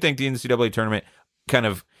 And I do think the NCAA tournament kind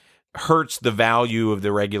of hurts the value of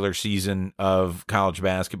the regular season of college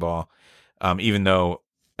basketball, even though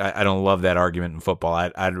I don't love that argument in football.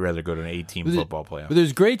 I'd rather go to an 8-team football playoff. But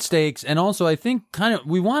there's great stakes, and also I think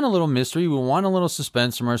we want a little mystery. We want a little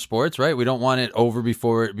suspense from our sports, right? We don't want it over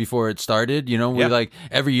before it started. We like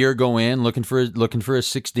every year go in looking for a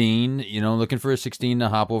 16. Looking for a 16 to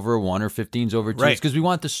hop over a 1 or 15s over 2s because we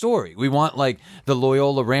want the story. We want like the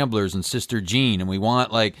Loyola Ramblers and Sister Jean, and we want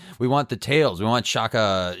the tales. We want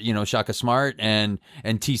Shaka Smart and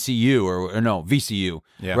TCU or no VCU,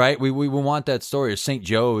 right? We want that story, or St.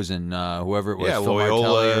 Joe. Rose and whoever it was, Phil Loyola,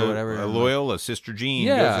 Martelli or whatever. Loyola, Sister Jean.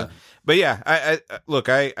 Yeah. But yeah, I look,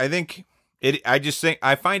 I think it. I just think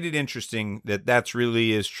I find it interesting that that's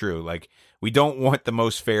really is true. Like, we don't want the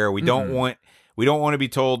most fair. We don't want to be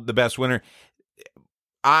told the best winner.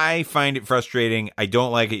 I find it frustrating. I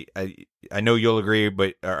don't like it. I know you'll agree,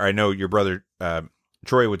 but I know your brother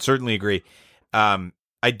Troy would certainly agree.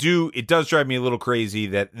 It does drive me a little crazy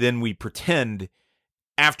that then we pretend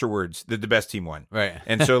afterwards that the best team won. Right.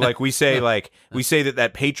 And so we say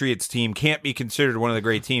that Patriots team can't be considered one of the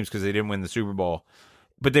great teams because they didn't win the Super Bowl.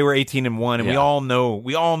 But they were 18-1, and we all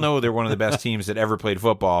know they're one of the best teams that ever played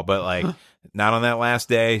football, but not on that last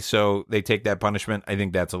day, so they take that punishment. I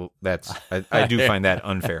think I do find that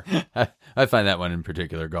unfair. I find that one in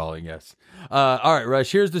particular galling, yes. All right,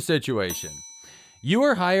 Rush, here's the situation. You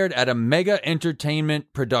are hired at a mega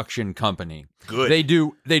entertainment production company. Good. They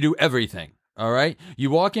do everything. All right.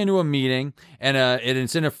 You walk into a meeting and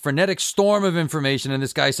it's in a frenetic storm of information. And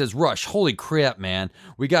this guy says, Rush, holy crap, man.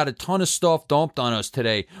 We got a ton of stuff dumped on us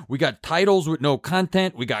today. We got titles with no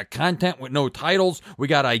content. We got content with no titles. We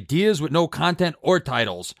got ideas with no content or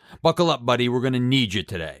titles. Buckle up, buddy. We're going to need you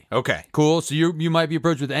today. Okay. Cool. So you might be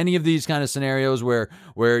approached with any of these kind of scenarios where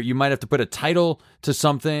you might have to put a title to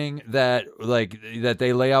something that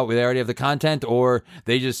they lay out. They already have the content, or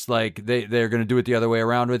they just they're going to do it the other way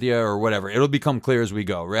around with you or whatever. It'll become clear as we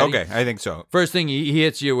go. Ready? Okay, I think so. First thing he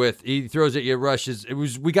hits you with, he throws at you, Rush,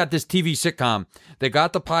 we got this TV sitcom. They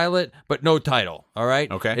got the pilot, but no title. All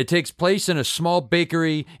right? Okay. It takes place in a small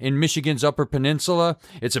bakery in Michigan's Upper Peninsula.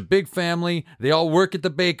 It's a big family. They all work at the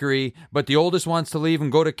bakery, but the oldest wants to leave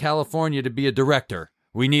and go to California to be a director.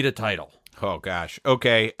 We need a title. Oh, gosh.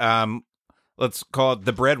 Okay, let's call it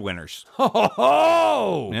The Breadwinners.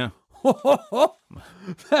 Oh! Yeah.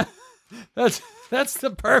 That's the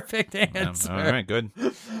perfect answer. All right, good.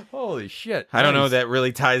 Holy shit. I don't know if that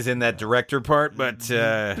really ties in that director part, but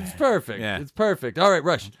it's perfect. Yeah. It's perfect. All right,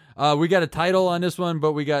 Rush. We got a title on this one,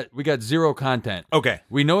 but we got zero content. Okay.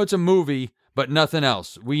 We know it's a movie, but nothing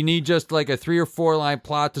else. We need just like a 3 or 4 line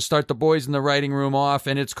plot to start the boys in the writing room off,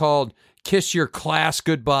 and it's called Kiss Your Class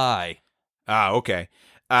Goodbye. Okay.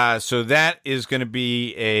 So that is going to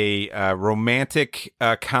be a romantic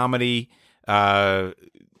comedy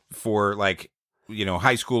for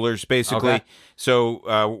high schoolers, basically. Okay.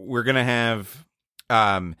 So we're going to have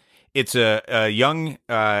it's a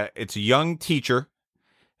young teacher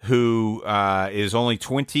who is only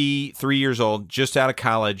 23 years old, just out of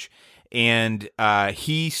college, and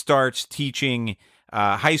he starts teaching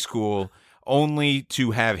high school only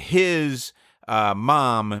to have his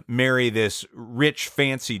mom marry this rich,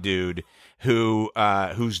 fancy dude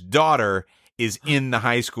whose daughter is in the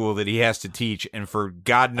high school that he has to teach, and for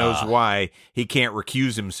God knows why, he can't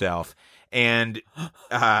recuse himself. And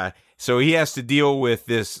so he has to deal with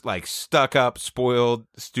this stuck-up, spoiled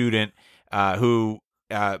student who,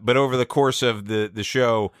 but over the course of the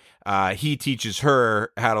show, he teaches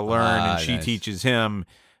her how to learn, and she teaches him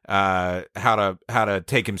how to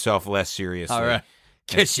take himself less seriously. All right.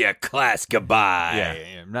 Kiss your class goodbye.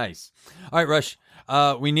 Yeah. Nice. All right, Rush.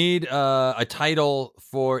 We need a title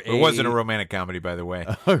for It wasn't a romantic comedy, by the way.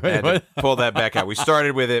 Right, I had to pull that back out. We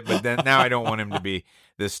started with it, but then now I don't want him to be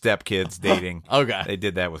the stepkids dating. Okay. They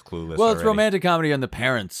did that with Clueless. Well, it's already. romantic comedy on the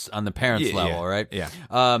parents level, right?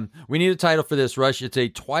 Yeah. We need a title for this, Rush. It's a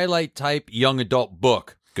Twilight type young adult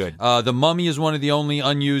book. Good. The Mummy is one of the only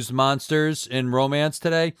unused monsters in romance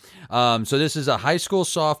today. So this is a high school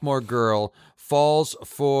sophomore girl falls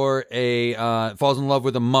in love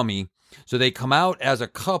with a mummy. So they come out as a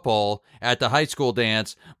couple at the high school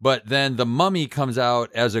dance, but then the mummy comes out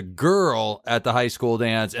as a girl at the high school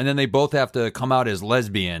dance, and then they both have to come out as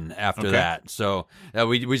lesbian after that. So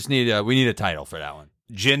we just need a title for that one.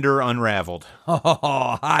 Gender Unraveled.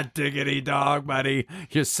 Oh, hot diggity dog, buddy!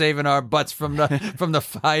 You're saving our butts from the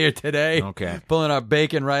fire today. Okay, pulling our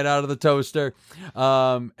bacon right out of the toaster.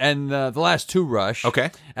 And the last two, Rush,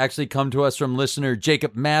 actually come to us from listener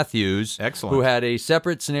Jacob Matthews. Excellent. Who had a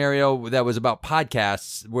separate scenario that was about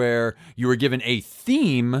podcasts where you were given a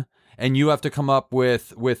theme and you have to come up with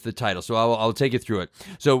the title. So I'll take you through it.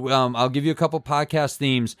 So I'll give you a couple podcast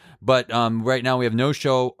themes, but right now we have no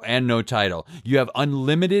show and no title. You have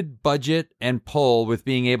unlimited budget and pull with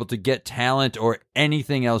being able to get talent or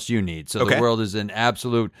anything else you need. So the world is an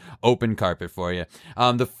absolute open carpet for you.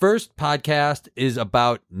 The first podcast is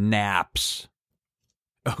about naps.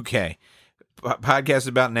 Okay. podcast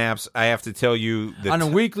about naps, I have to tell you that on a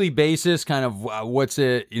weekly basis, kind of what's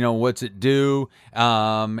it do,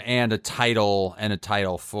 and a title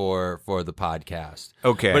for the podcast.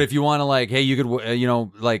 Okay. But if you want to, like, hey, you could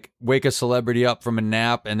like wake a celebrity up from a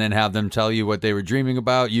nap and then have them tell you what they were dreaming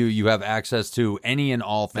about. You have access to any and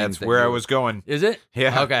all things. That's where I was going. Is it?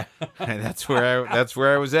 Yeah. Okay. That's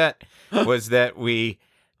where I was at. Was that we?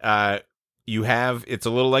 You have, it's a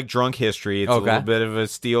little like Drunk History. It's a little bit of a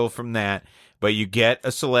steal from that. But you get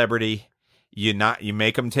a celebrity, you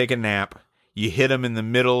make them take a nap, you hit them in the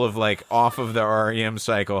middle of, like, off of the REM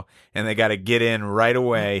cycle, and they got to get in right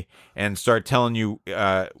away and start telling you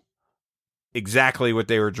exactly what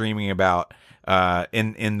they were dreaming about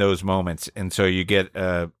in those moments. And so you get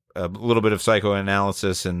a little bit of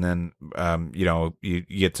psychoanalysis, and then you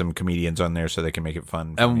get some comedians on there so they can make it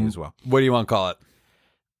fun and funny as well. What do you want to call it?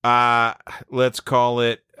 Let's call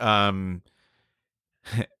it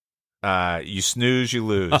you snooze, you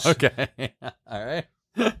lose. Okay. All right.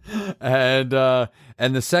 And the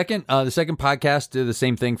second podcast did the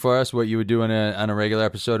same thing for us, what you would do on a regular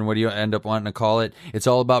episode, and what do you end up wanting to call it? It's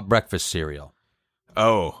all about breakfast cereal.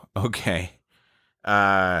 Oh, okay.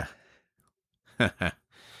 All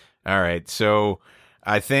right. So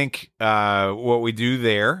I think what we do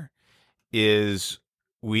there is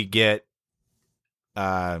we get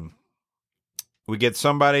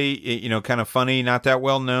somebody, kind of funny, not that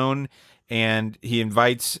well known, and he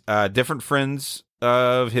invites different friends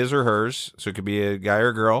of his or hers. So it could be a guy or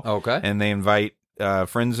a girl. Okay. And they invite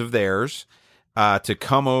friends of theirs to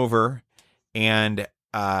come over and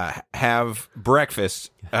have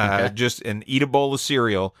breakfast, just and eat a bowl of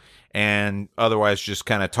cereal, and otherwise just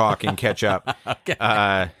kind of talk and catch up.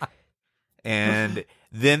 Okay. And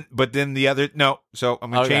then the other, no, so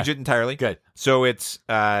I'm going to change it entirely. Good. So it's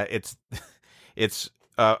a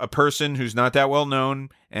person who's not that well known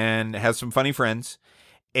and has some funny friends,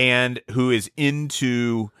 and who is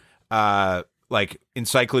into like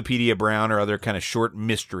Encyclopedia Brown or other kind of short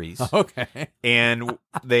mysteries. Okay. And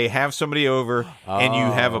they have somebody over, and you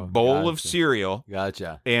have a bowl of cereal.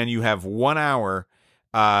 Gotcha. And you have 1 hour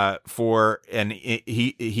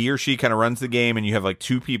he or she kind of runs the game, and you have like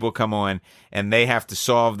two people come on, and they have to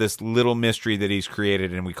solve this little mystery that he's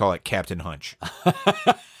created, and we call it Captain Hunch.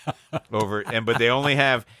 But they only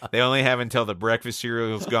have until the breakfast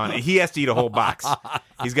cereal is gone. He has to eat a whole box.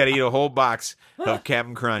 He's got to eat a whole box of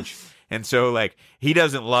Captain Crunch. And so, like, he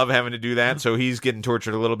doesn't love having to do that, so he's getting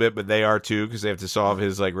tortured a little bit, but they are too, because they have to solve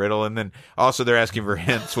his, like, riddle. And then also they're asking for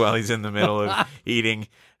hints while he's in the middle of eating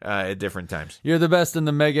at different times. You're the best in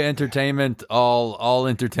the mega entertainment, all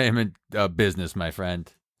entertainment business, my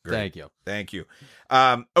friend. Great. Thank you.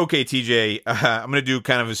 Okay, TJ, I'm going to do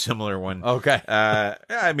kind of a similar one. Okay.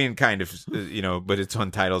 I mean, kind of, but it's on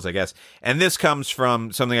titles, I guess. And this comes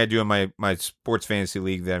from something I do in my sports fantasy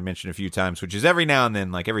league that I mentioned a few times, which is every now and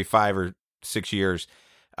then, like every 5 or 6 years,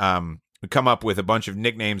 we come up with a bunch of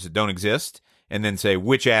nicknames that don't exist, and then say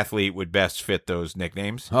which athlete would best fit those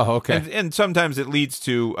nicknames. Oh, okay. And sometimes it leads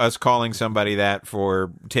to us calling somebody that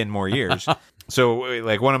for 10 more years. So,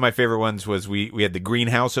 like, one of my favorite ones was we had the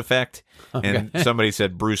greenhouse effect, and somebody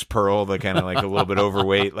said Bruce Pearl, the kind of like a little bit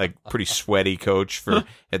overweight, like pretty sweaty coach for,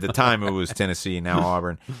 at the time it was Tennessee, now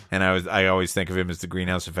Auburn, and I always think of him as the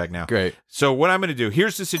greenhouse effect now. Great. So what I'm going to do,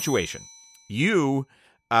 here's the situation. You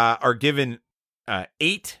are given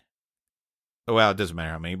 8. Well, it doesn't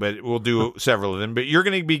matter how many, but we'll do several of them. But you're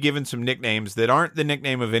going to be given some nicknames that aren't the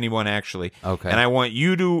nickname of anyone, actually. Okay. And I want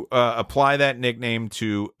you to apply that nickname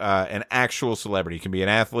to an actual celebrity. It can be an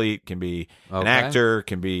athlete, can be an actor,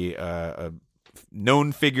 can be a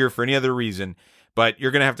known figure for any other reason. But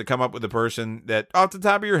you're going to have to come up with a person that, off the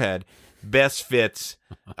top of your head, best fits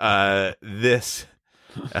this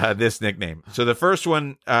nickname. So the first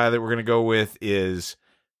one that we're going to go with is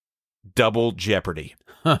Double Jeopardy.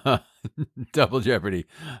 Double Jeopardy.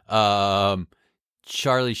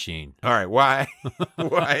 Charlie Sheen. All right. Why?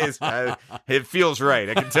 Why is it feels right?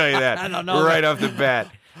 I can tell you that. I don't know. Right off the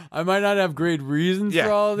bat. I might not have great reasons for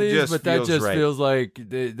all of these, but that just feels like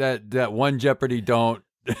that one Jeopardy don't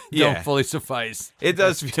fully suffice. It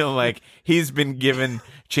does feel like he's been given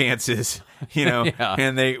chances, and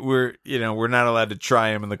we're not allowed to try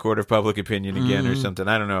him in the court of public opinion again or something.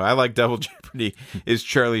 I don't know. I like Double Jeopardy is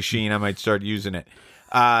Charlie Sheen. I might start using it.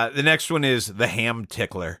 The next one is the Ham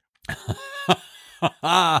Tickler.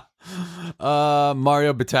 Mario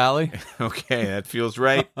Batali. Okay, that feels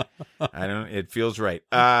right. It feels right.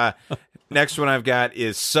 Next one I've got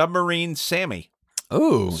is Submarine Sammy.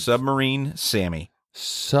 Oh, Submarine Sammy.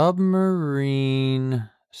 Submarine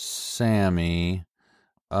Sammy.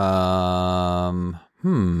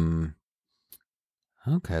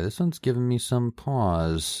 Okay, this one's giving me some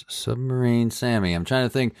pause. Submarine Sammy. I'm trying to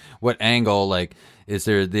think what angle. Like, is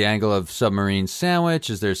there the angle of submarine sandwich?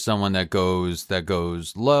 Is there someone that goes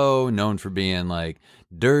low, known for being like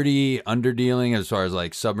dirty, underdealing as far as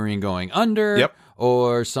like submarine going under? Yep.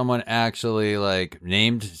 Or someone actually like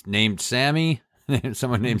named Sammy,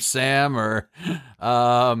 someone named Sam, or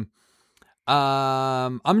I'm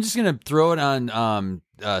just gonna throw it on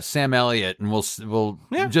Sam Elliott, and we'll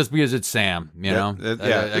just because it's Sam, you know.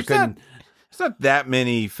 I couldn't. It's not that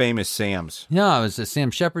many famous Sams. No, it was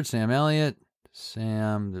Sam Shepard, Sam Elliott,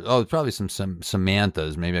 Sam. Oh, probably some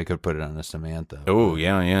Samanthas. Maybe I could put it on a Samantha. Oh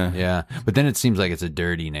yeah. Yeah, but then it seems like it's a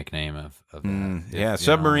dirty nickname of that. Yeah,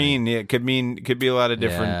 submarine. Yeah, could be a lot of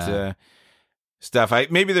different stuff.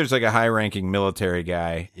 Maybe there's like a high-ranking military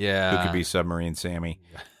guy. Yeah, who could be Submarine Sammy.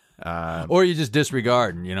 Or you just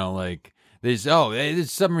disregard, you know, like it's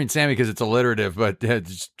Submarine Sammy because it's alliterative, but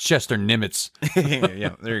it's Chester Nimitz.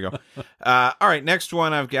 Yeah, there you go. All right, next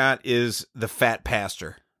one I've got is the Fat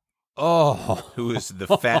Pastor. Oh, who is the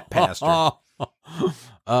Fat Pastor?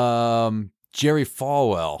 Jerry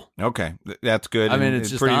Falwell. Okay, that's good. I mean, it's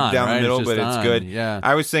just pretty on, down right? the middle, it's but it's on. good. Yeah,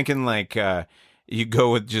 I was thinking like you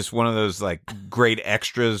go with just one of those like great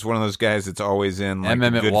extras, one of those guys that's always in like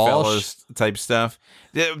Goodfellas type stuff.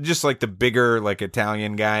 Just like the bigger like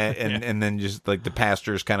Italian guy, and then just like the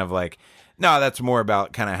pastor's kind of like, no, that's more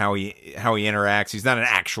about kind of how he interacts. He's not an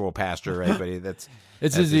actual pastor, right? But that's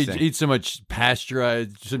just he eats so much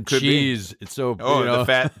pasteurized cheese. It's so the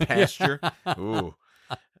Fat Pasture. Ooh.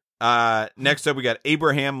 Next up, we got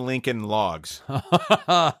Abraham Lincoln Logs.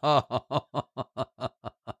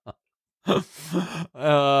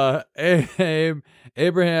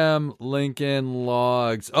 Abraham Lincoln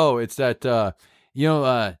Logs. Oh, it's that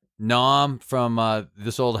Nom from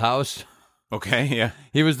This Old House. Okay, yeah.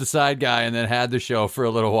 He was the side guy and then had the show for a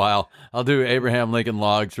little while. I'll do Abraham Lincoln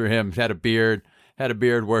Logs for him. Had a beard,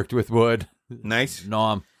 worked with wood. Nice.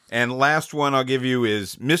 Nom. And last one I'll give you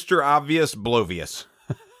is Mr. Obvious Blovius.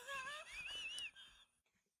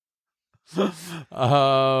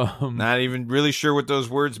 Not even really sure what those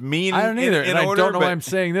words mean. I don't either, and order, I don't know why I'm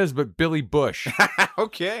saying this, but Billy Bush.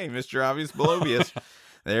 Okay, Mr. Obvious Blovius.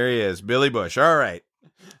 There he is, Billy Bush. All right,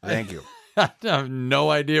 thank you. I have no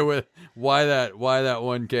idea why that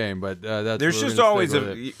one came, but that's there's just always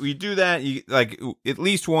we do that. You like at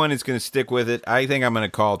least one is going to stick with it. I think I'm going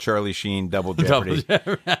to call Charlie Sheen Double Jeopardy.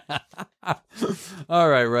 All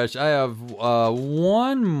right, Rush. I have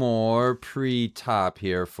one more pre-top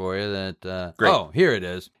here for you. That Great. Oh, here it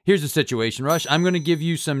is. Here's the situation, Rush. I'm going to give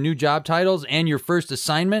you some new job titles and your first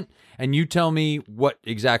assignment, and you tell me what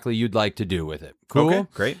exactly you'd like to do with it. Cool. Okay,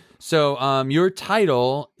 great. So your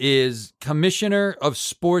title is Commissioner of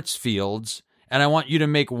Sports Fields, and I want you to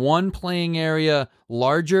make one playing area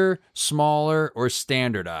larger, smaller, or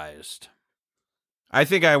standardized. I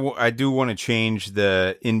think I do want to change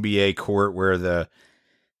the NBA court to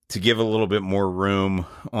give a little bit more room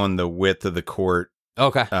on the width of the court.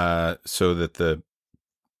 Okay. So that the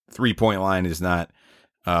 3-point line is not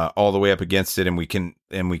all the way up against it, and we can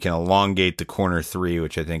elongate the corner three,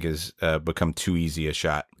 which I think has become too easy a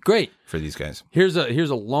shot. Great for these guys. Here's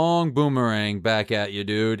a long boomerang back at you,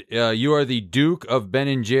 dude. You are the Duke of Ben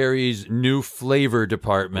and Jerry's new flavor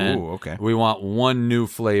department. Ooh, okay. We want one new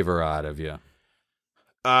flavor out of you.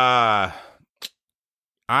 I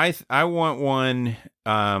want one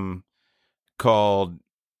called.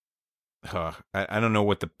 I don't know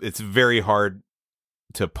what it's very hard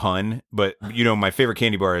to pun, but my favorite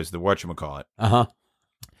candy bar is the whatchamacallit.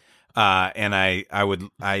 And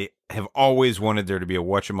I have always wanted there to be a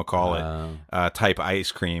whatchamacallit type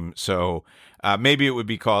ice cream. So maybe it would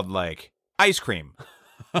be called like ice cream.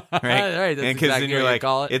 Right? Right, that's exactly you're what like, you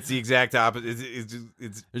call it. It's the exact opposite. It's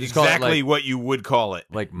call it exactly what you would call it.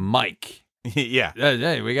 Like Mike. Yeah.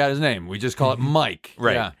 Hey, we got his name. We just call it Mike.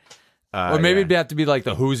 Right. Yeah. Or maybe it'd have to be like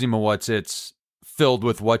the Who's Him What's It's filled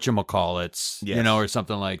with whatchamacallits, yes. Or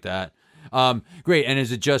something like that. Great. And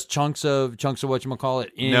is it just chunks of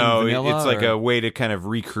whatchamacallit in vanilla? It's like a way to kind of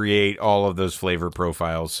recreate all of those flavor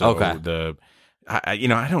profiles. So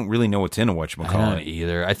I don't really know what's in a whatchamacallit. I don't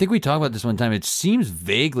either. I think we talked about this one time. It seems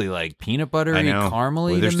vaguely like peanut buttery,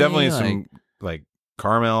 caramely. Well, there's definitely me. some like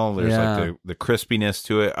caramel. There's like the crispiness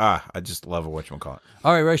to it. I just love a whatchamacallit.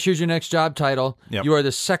 All right, Rush, here's your next job title. Yep. You are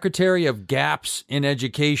the Secretary of Gaps in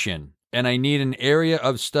Education, and I need an area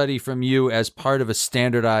of study from you as part of a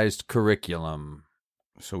standardized curriculum.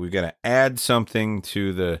 So we've got to add something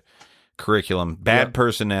to the curriculum. Bad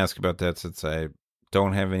person to ask about that since I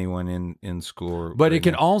don't have anyone in school. But it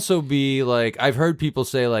can also be like, I've heard people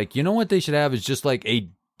say like, you know what they should have is just like a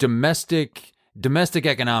domestic domestic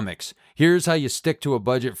economics. Here's how you stick to a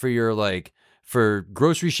budget for your for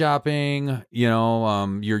grocery shopping,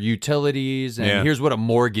 your utilities, and here's what a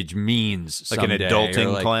mortgage means. Like someday, an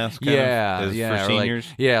adulting class, for seniors.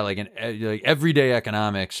 Like everyday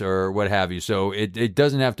economics or what have you. So it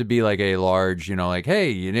doesn't have to be like a large, hey,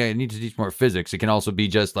 you need to teach more physics. It can also be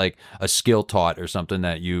just like a skill taught or something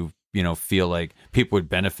that you feel like people would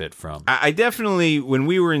benefit from. I definitely, when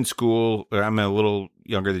we were in school, I'm a little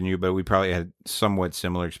younger than you, but we probably had somewhat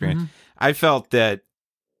similar experience. Mm-hmm. I felt that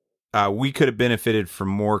we could have benefited from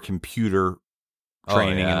more computer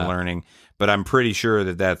training and learning, but I'm pretty sure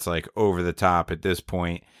that that's like over the top at this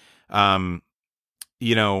point. It's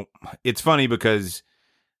funny because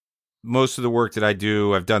most of the work that I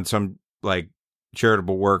do, I've done some like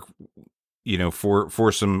charitable work,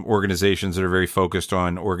 for some organizations that are very focused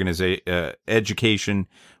on education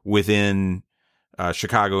within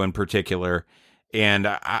Chicago in particular. And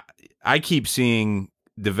I keep seeing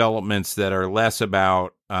developments that are less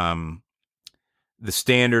about the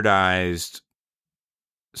standardized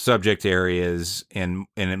subject areas and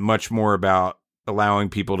much more about allowing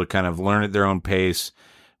people to kind of learn at their own pace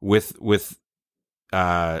with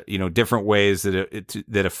different ways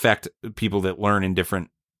that affect people that learn in different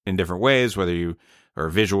ways, whether you are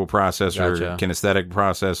a visual processor, Gotcha. kinesthetic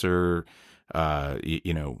processor,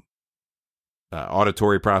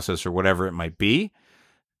 auditory processor, whatever it might be.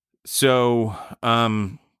 So,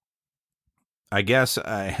 I guess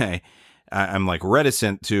I'm like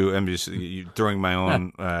reticent to. I'm just throwing my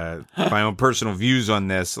own personal views on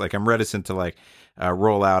this. Like I'm reticent to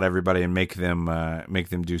roll out everybody and make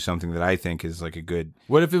them do something that I think is like a good.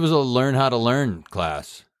 What if it was a learn how to learn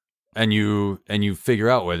class, and you figure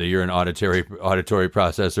out whether you're an auditory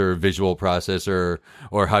processor, visual processor,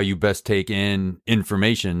 or how you best take in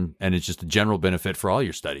information, and it's just a general benefit for all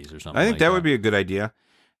your studies or something. I think that would be a good idea.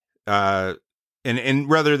 And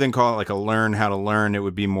rather than call it like a learn how to learn, it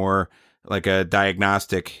would be more like a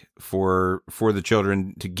diagnostic for the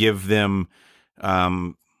children to give them,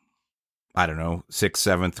 I don't know, 6th,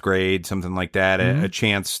 7th grade, something like that, a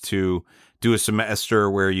chance to do a semester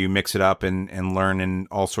where you mix it up and learn in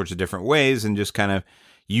all sorts of different ways and just kind of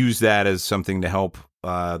use that as something to help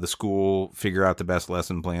the school figure out the best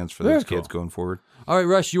lesson plans for those kids going forward. All right,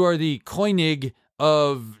 Rush, you are the Koenig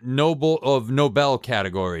of Nobel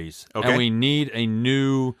categories. Okay. And we need a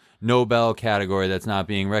new Nobel category that's not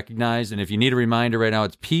being recognized. And if you need a reminder right now,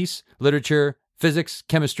 it's peace, literature, physics,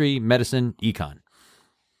 chemistry, medicine, econ.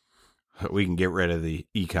 We can get rid of the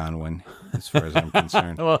econ one as far as I'm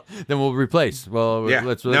concerned. Well, then we'll replace. Well, yeah.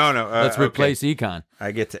 let's okay. replace econ.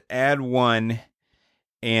 I get to add one,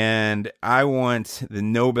 and I want the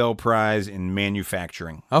Nobel Prize in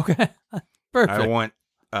manufacturing. Okay. Perfect. I want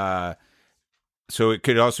so it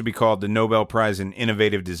could also be called the Nobel Prize in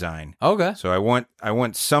innovative design. Okay. So I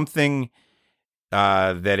want something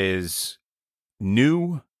that is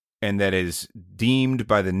new and that is deemed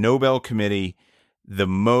by the Nobel Committee the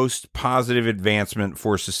most positive advancement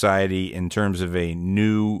for society in terms of a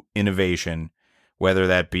new innovation, whether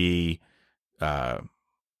that be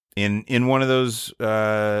in one of those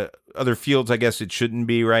other fields. I guess it shouldn't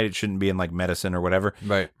be, right? It shouldn't be in like medicine or whatever.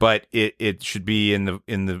 Right. But it should be in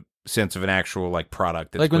the sense of an actual like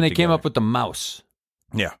product. That's like when they put came together. up with the mouse.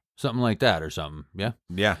 Yeah. Something like that or something. Yeah.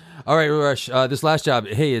 Yeah. All right, Rush. This last job,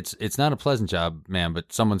 hey, it's not a pleasant job, man,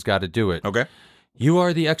 but someone's got to do it. Okay. You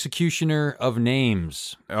are the executioner of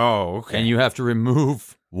names. Oh, okay. And you have to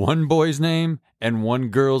remove one boy's name and one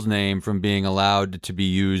girl's name from being allowed to be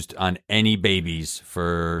used on any babies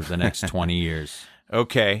for the next 20 years.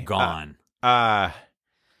 Okay. Gone.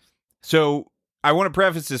 So I want to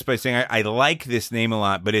preface this by saying I like this name a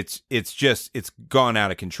lot, but it's gone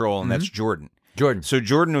out of control, and that's Jordan. Jordan. So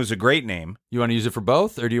Jordan was a great name. You want to use it for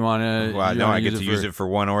both, or do you want to? Well, no, I get to use it for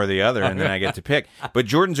one or the other, and then I get to pick. But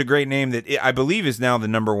Jordan's a great name that I believe is now the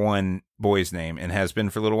number one boy's name and has been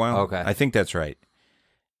for a little while. Okay. I think that's right.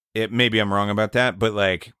 Maybe I'm wrong about that, but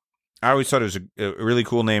like I always thought it was a really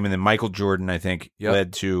cool name, and then Michael Jordan, I think,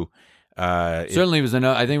 led to. Certainly was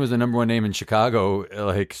I think it was the number one name in Chicago,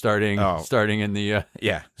 like starting in the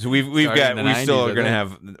yeah. So we still are going to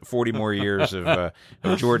have 40 more years of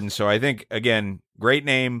Jordan. So I think again, great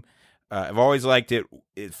name. I've always liked it.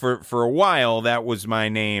 For a while. That was my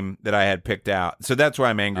name that I had picked out. So that's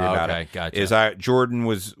why I'm angry about it. Gotcha. Jordan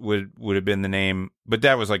would have been the name, but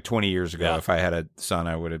that was like 20 years ago. Yeah. If I had a son,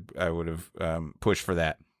 I would have pushed for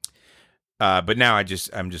that. But now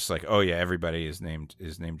I'm just like, oh yeah, everybody is named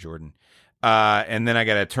Jordan. And then I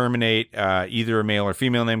got to terminate either a male or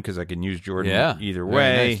female name because I can use Jordan either Very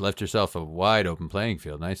way. nice. Left yourself a wide open playing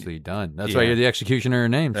field. Nicely done. That's why you're the executioner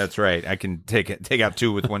of names. That's right. I can take out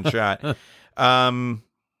two with one shot.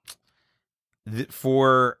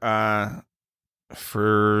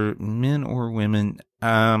 For men or women,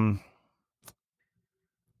 let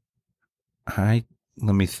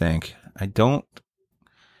me think. I don't.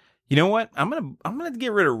 You know what? I'm gonna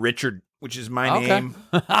get rid of Richard, which is my name.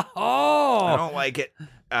 I don't like it.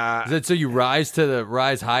 Is it so you rise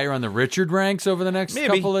higher on the Richard ranks over the next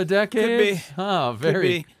maybe. couple of decades? Could be. Oh,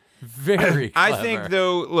 very clever. I think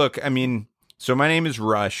though. Look, I mean, so my name is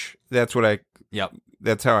Rush. That's what I. Yep.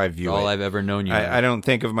 That's how I view all it. I've ever known you. I don't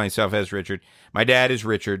think of myself as Richard. My dad is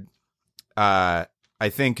Richard. I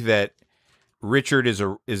think that Richard is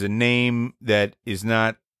a name that is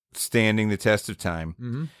not standing the test of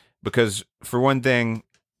time because, for one thing,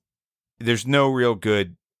 there's no real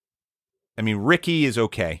good. I mean, Ricky is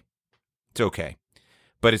okay. It's okay,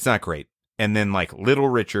 but it's not great. And then like Little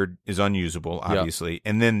Richard is unusable, obviously. Yep.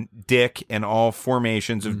 And then Dick and all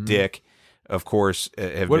formations of Dick, of course,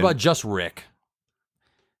 have. What about just Rick?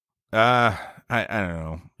 I don't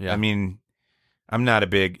know. Yeah. I mean, I'm not a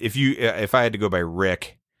big. If I had to go by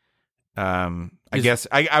Rick, I guess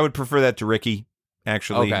I would prefer that to Ricky,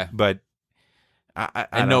 actually. Okay. But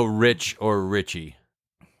I know Rich or Richie.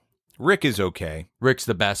 Rick is okay. Rick's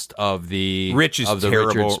the best of the. Rich is of the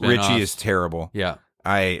terrible. Richie is terrible. Yeah.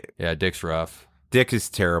 Dick's rough. Dick is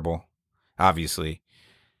terrible. Obviously,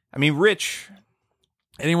 I mean Rich.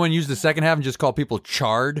 Anyone use the second half and just call people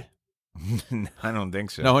Chard? I don't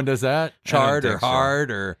think so. No one does that? Chard or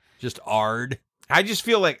Hard or just Ard? I just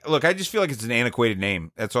feel like it's an antiquated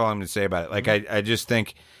name. That's all I'm going to say about it. Like, I just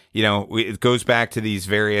think, it goes back to these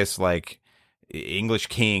various, like, English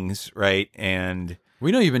kings, right? And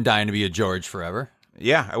we know you've been dying to be a George forever.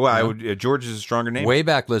 Yeah, well, I would. George is a stronger name. Way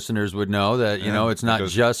back listeners would know that it's not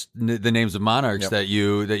just the names of monarchs that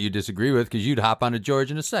you disagree with, because you'd hop onto George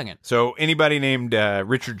in a second. So anybody named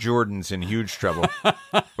Richard Jordan's in huge trouble,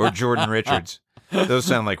 or Jordan Richards. Those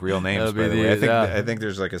sound like real names, by the way. I think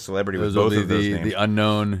there's like a celebrity with both of those names. The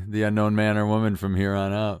unknown man or woman from here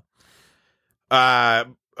on out.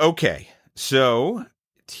 Okay, so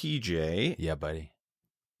TJ. Yeah, buddy.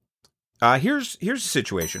 Here's the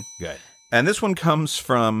situation. Good. And this one comes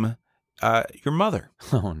from your mother.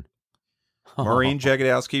 Maureen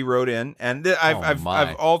Jagodowski wrote in, and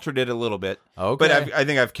I've altered it a little bit. Okay. But I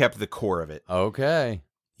think I've kept the core of it. Okay.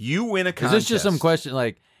 You win a contest. Is this just some question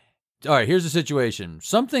like, all right, here's the situation.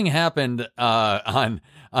 Something happened on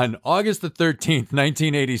August the 13th,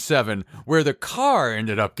 1987, where the car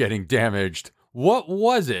ended up getting damaged. What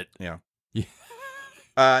was it? Yeah.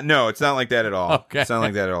 No, it's not like that at all. Okay. It's not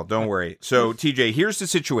like that at all. Don't worry. So, TJ, here's the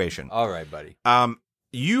situation. All right, buddy.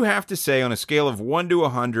 You have to say on a scale of 1 to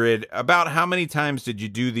 100 about how many times did you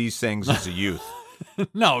do these things as a youth?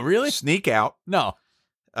 No, really? Sneak out. No.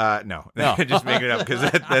 No. Just make it up because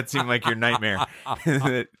that seemed like your nightmare.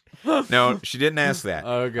 No, she didn't ask that.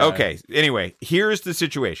 Okay. Anyway, here's the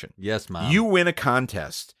situation. Yes, Mom. You win a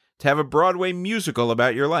contest to have a Broadway musical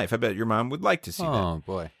about your life. I bet your mom would like to see that. Oh,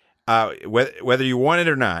 boy. Whether you want it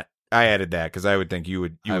or not, I added that because I would think you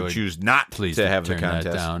would choose not to have the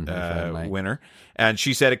contest winner. And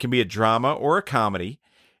she said it can be a drama or a comedy.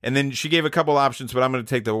 And then she gave a couple options, but I'm going to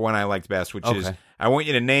take the one I liked best, which is I want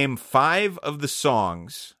you to name 5 of the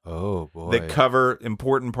songs that cover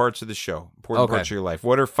important parts of the show, important parts of your life.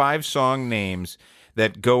 What are 5 song names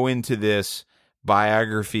that go into this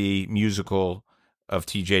biography musical of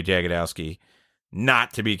TJ Jagodowski,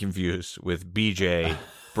 not to be confused with BJ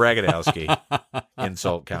Bragadowski,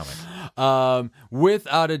 insult comic.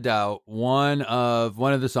 Without a doubt, one of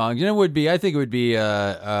the songs, I think it would be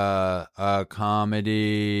a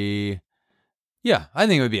comedy. Yeah, I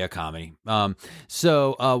think it would be a comedy.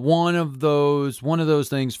 So one of those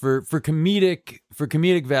things for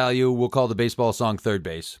comedic value, we'll call the baseball song Third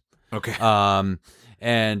Base. Okay.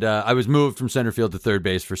 And I was moved from center field to third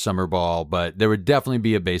base for summer ball, but there would definitely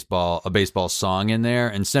be a baseball song in there.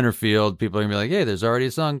 And center field, people are gonna be like, "Hey, there's already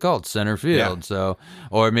a song called Center Field." Yeah. So,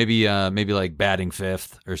 or maybe like batting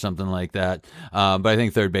fifth or something like that. But I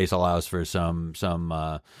think third base allows for some.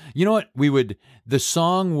 You know what? The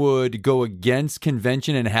song would go against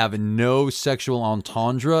convention and have no sexual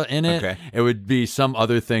entendre in it. Okay. It would be some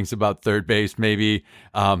other things about third base, maybe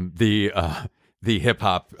the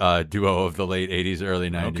hip-hop duo of the late 80s, early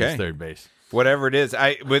 90s, Third Base. Whatever it is,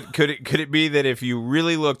 but could it be that if you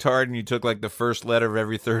really looked hard and you took like the first letter of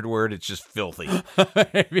every third word, it's just filthy?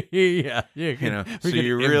 Maybe, yeah. So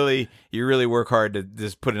you really work hard to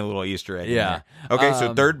just put in a little Easter egg. Yeah. In there. Okay,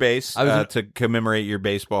 so third base to commemorate your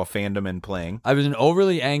baseball fandom and playing. I was an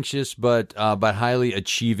overly anxious but highly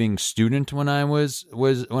achieving student when I was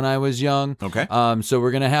young. Okay. So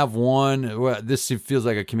we're gonna have one. Well, this feels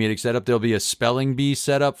like a comedic setup. There'll be a spelling bee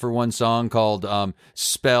setup for one song called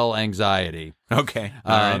 "Spell Anxiety." Okay.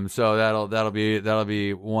 All right. So that'll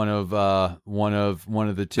be one of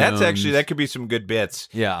the tunes. That could be some good bits.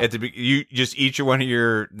 Yeah. You just each one of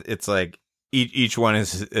your. It's like each one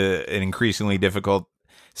is an increasingly difficult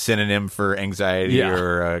synonym for anxiety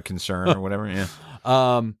or concern or whatever. Yeah.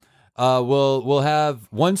 We'll have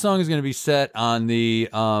one song is going to be set on the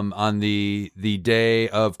day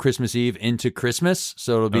of Christmas Eve into Christmas.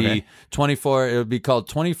 So it'll be 24. It'll be called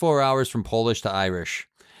 24 Hours from Polish to Irish.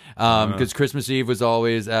 Because Christmas Eve was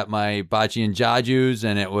always at my Bocce and Jaju's,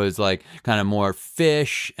 and it was like kind of more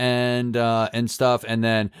fish and stuff. And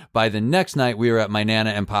then by the next night, we were at my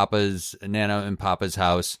Nana and Papa's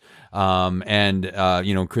house,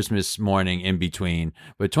 and Christmas morning in between.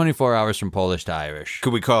 But 24 hours from Polish to Irish.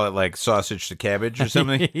 Could we call it like sausage to cabbage or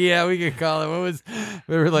something? Yeah, we could call it.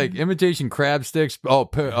 We were like imitation crab sticks.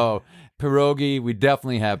 Pierogi. We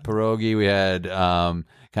definitely had pierogi. We had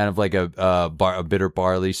kind of like a bitter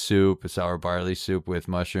barley soup, a sour barley soup with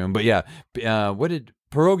mushroom. But yeah,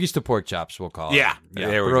 pierogies to pork chops? We'll call it. Yeah,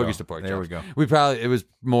 there we pierogies go. to pork chops. There we go. It was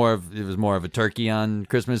more of a turkey on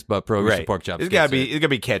Christmas, but pierogies to pork chops. It's gotta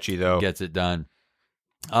be catchy though. Gets it done.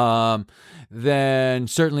 Then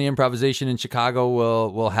certainly improvisation in Chicago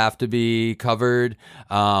will have to be covered.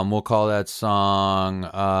 We'll call that song.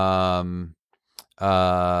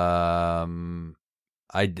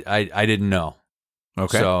 I didn't know.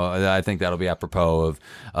 Okay. So I think that'll be apropos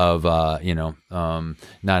of not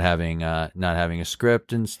having a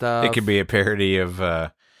script and stuff. It could be a parody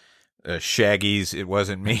of Shaggy's "It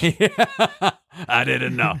Wasn't Me." I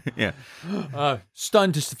didn't know. Yeah.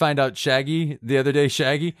 Stunned just to find out Shaggy the other day.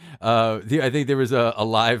 Shaggy. I think there was a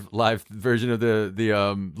live version of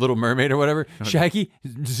the Little Mermaid or whatever. Shaggy,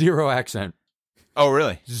 zero accent. Oh,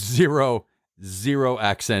 really? Zero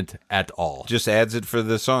accent at all. Just adds it for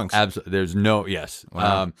the songs. Absolutely. There's no, yes.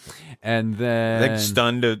 Wow. And then. I think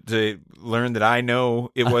stunned to learn that I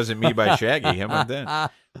Know It Wasn't Me by Shaggy. How about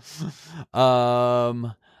that?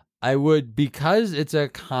 I would, because it's a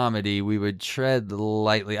comedy, we would tread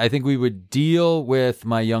lightly. I think we would deal with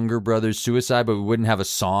my younger brother's suicide, but we wouldn't have a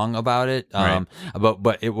song about it. Right.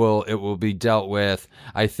 But it will be dealt with.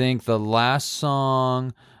 I think the last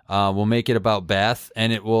song. We'll make it about Beth,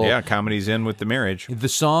 and it will. Yeah, comedy's in with the marriage. The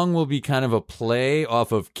song will be kind of a play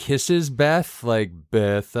off of Kiss's Beth, like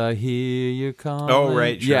Beth, I hear you calling. Oh,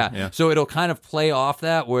 right, sure. Yeah. So it'll kind of play off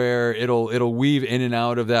that, where it'll weave in and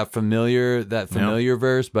out of that familiar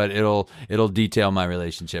verse, but it'll detail my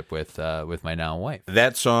relationship with my now wife.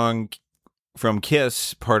 That song from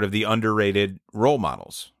Kiss, part of the underrated Role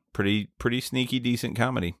Models. Pretty sneaky, decent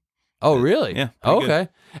comedy. Oh, really? Yeah. Okay. Good.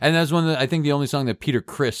 And that's I think the only song that Peter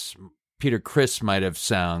Criss might have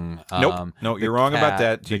sung. Nope. No, you're wrong about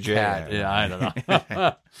that, TJ. Yeah, I don't know.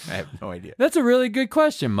 I have no idea. That's a really good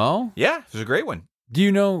question, Mo. Yeah, it was a great one. Do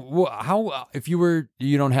you know how, if you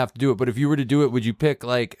don't have to do it, but if you were to do it, would you pick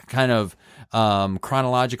like kind of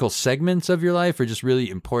chronological segments of your life or just really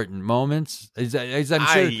important moments? I'm sure,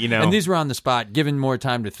 and these were on the spot. Given more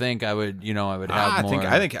time to think, I would have more.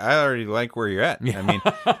 I think I already like where you're at. Yeah.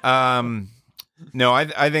 I mean, no,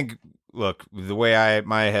 I think, look, the way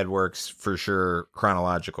my head works, for sure,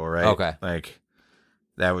 chronological, right? Okay. Like,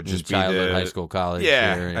 that would just be childhood, high school, college.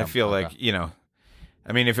 Yeah, I feel like,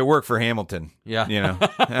 I mean, if it worked for Hamilton,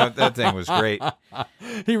 that thing was great.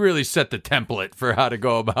 He really set the template for how to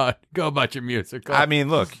go about your musical. I mean,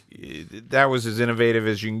 look, that was as innovative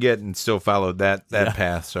as you can get, and still followed that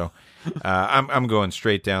path. So, I'm going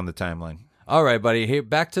straight down the timeline. All right, buddy. Hey,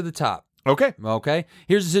 back to the top. Okay.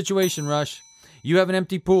 Here's the situation, Rush. You have an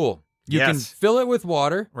empty pool. You can fill it with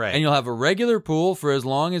water, right, and you'll have a regular pool for as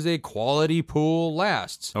long as a quality pool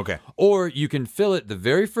lasts. Okay. Or you can fill it the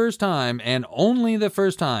very first time, and only the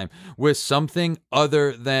first time, with something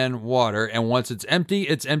other than water. And once it's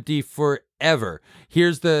empty forever.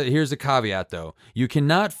 Here's the caveat, though. You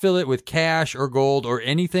cannot fill it with cash or gold or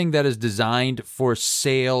anything that is designed for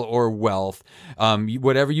sale or wealth.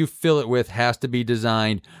 Whatever you fill it with has to be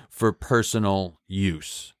designed for personal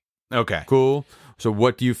use. Okay. Cool. So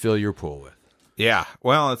what do you fill your pool with? Yeah.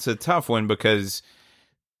 Well, it's a tough one because,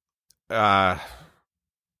 I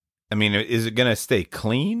mean, is it going to stay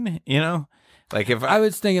clean? Like if I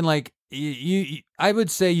was thinking like I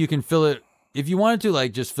would say you can fill it if you wanted to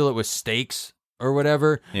like just fill it with steaks or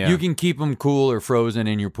whatever, Yeah. you can keep them cool or frozen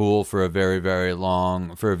in your pool for a very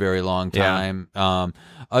long time.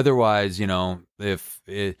 Otherwise, you could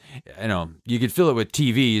fill it with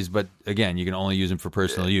TVs, but again, you can only use them for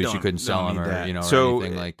personal use. You couldn't sell them or or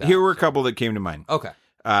anything like that. Here were a couple that came to mind. Okay.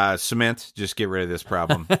 Cement, just get rid of this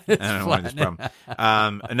problem. I don't want this problem.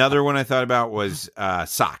 Another one I thought about was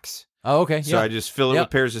socks. Oh, okay. So I just fill it with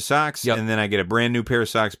pairs of socks, Yep. and then I get a brand new pair of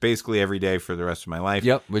socks basically every day for the rest of my life.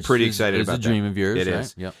 Yep. Which pretty is, excited is about a dream that. of yours. It right?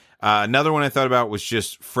 is. Yep. Another one I thought about was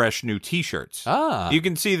just fresh new T-shirts. You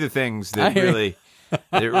can see the things that really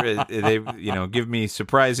they give me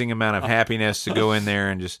surprising amount of happiness to go in there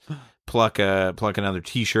and just pluck another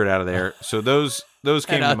T-shirt out of there. So those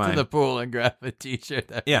came to mind. To the pool and grab a T-shirt.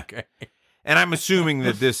 That'd be great. And I'm assuming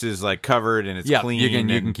that this is like covered and it's clean. You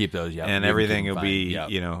can keep those. Yeah, and everything will be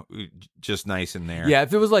just nice in there. Yeah,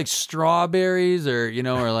 if it was like strawberries or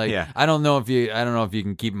or like Yeah. I don't know if you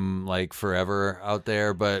can keep them like forever out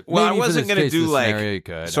there, but Well, I maybe for wasn't this going to case do of the like. scenario, you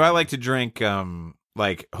could. So I like to drink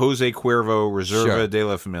like Jose Cuervo Reserva Sure. de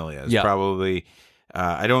la Familia. It's Yeah. probably.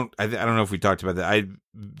 I don't know if we talked about that. I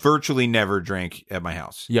virtually never drink at my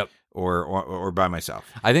house. Yep. Or by myself.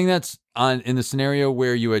 I think that's in the scenario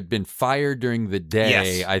where you had been fired during the day.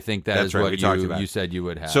 Yes. I think That's is right, what we talked about you it. said you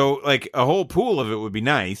would have. So like a whole pool of it would be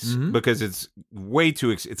nice Mhm. because it's way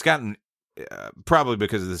too. It's gotten probably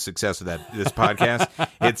because of the success of this podcast.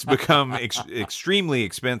 It's become extremely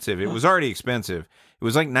expensive. It was already expensive. It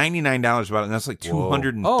was like $99 a bottle, and that's like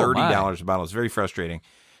 $230 a bottle. It's very frustrating.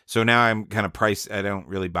 So now I'm kind of priced. I don't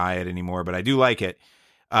really buy it anymore, but I do like it.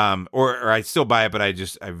 Or I still buy it, but I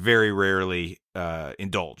very rarely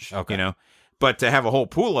indulge. Okay. But to have a whole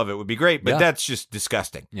pool of it would be great. But that's just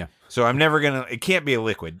disgusting. Yeah. So I'm never gonna. It can't be a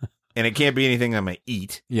liquid, and it can't be anything I'm gonna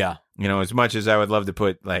eat. yeah. As much as I would love to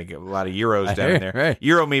put like a lot of gyros down there. Right.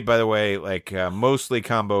 Gyro meat, by the way, like mostly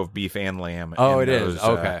combo of beef and lamb. Oh, in it is.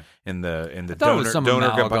 those, Okay. In the thought it was some donor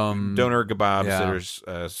amalgam. donor kebabs Yeah. that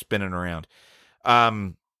are spinning around.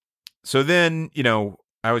 So then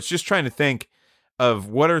I was just trying to think of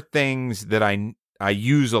what are things that I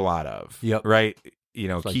use a lot of. Yep. Right.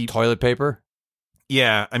 It's like keep toilet paper.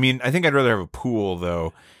 Yeah. I mean, I think I'd rather have a pool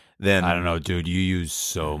though than I don't know, dude. You use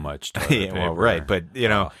so much toilet yeah, paper. well, right, but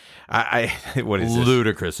I what is this?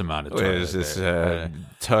 Ludicrous amount of What toilet is this? paper.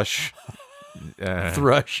 Tush,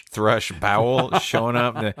 Thrush. Bowel showing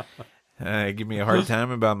up to give me a hard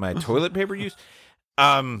time about my toilet paper use.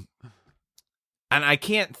 And I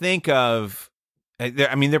can't think of.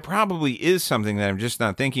 There probably is something that I'm just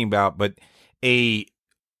not thinking about, but a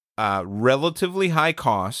relatively high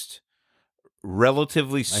cost,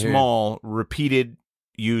 relatively small, repeated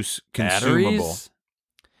use consumable. Batteries?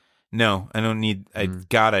 No, I don't need. I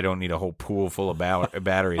don't need a whole pool full of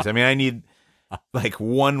batteries. I mean, I need like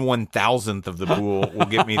 1/1000th of the pool will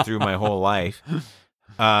get me through my whole life.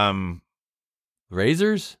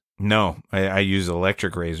 Razors? No, I use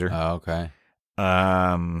electric razor. Oh, okay.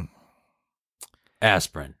 No.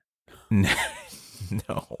 Aspirin.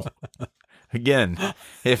 Again,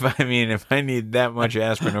 if I need that much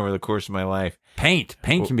aspirin over the course of my life, Paint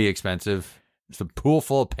can be expensive. It's a pool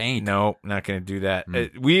full of paint. no, not going to do that.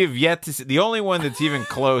 We have yet to see, the only one that's even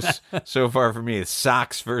close so far for me is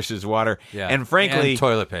socks versus water. Yeah. And frankly, and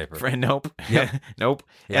toilet paper. nope. Yep. Nope.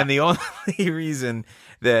 Yeah. And the only reason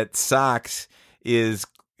that socks is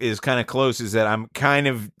kind of close is that I'm kind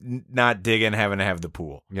of not digging having to have the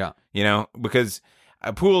pool. Yeah. Because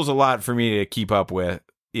a pool's a lot for me to keep up with,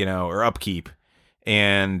 or upkeep.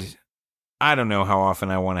 And I don't know how often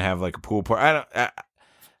I want to have like a pool party.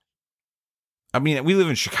 We live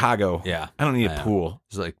in Chicago. Yeah. I don't need a pool.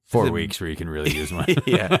 It's like 4 weeks where you can really use one.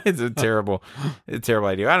 Yeah, it's a terrible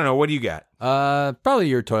idea. I don't know. What do you got? Probably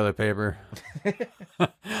your toilet paper.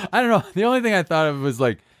 I don't know. The only thing I thought of was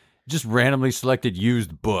like just randomly selected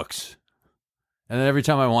used books. And then every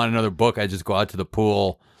time I want another book, I just go out to the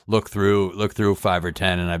pool, look through 5 or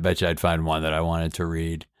 10, and I bet you I'd find one that I wanted to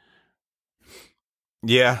read.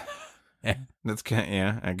 Yeah. Yeah. That's kind of,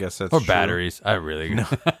 yeah, I guess that's Or true. batteries. I really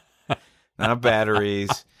Not batteries.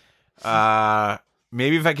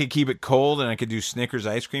 Maybe if I could keep it cold and I could do Snickers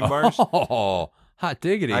ice cream bars. Oh, hot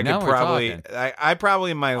diggity. I Now could we're probably talking. I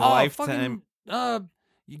probably in my lifetime fucking,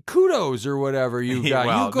 kudos or whatever you got.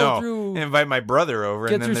 well, you go no. through invite my brother over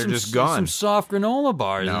get and then through they're some, just gone. some soft granola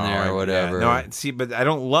bars in there or whatever. No, I see, but I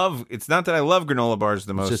don't love. It's not that I love granola bars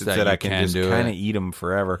the most. just It's that that you I can can just do kind of it. eat them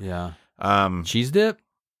forever. Yeah. Cheese dip?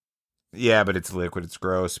 Yeah, but it's liquid. It's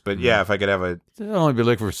gross. But yeah, if I could have a It'll only be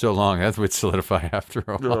liquid for so long. That would solidify after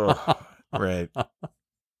a while. right.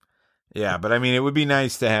 Yeah, but it would be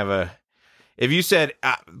nice to have a. If you said,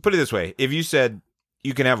 put it this way, if you said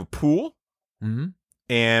you can have a pool Mm-hmm.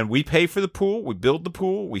 And we pay for the pool. We build the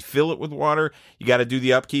pool. We fill it with water. You got to do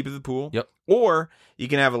the upkeep of the pool. Yep. Or you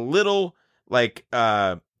can have a little like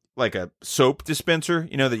a soap dispenser,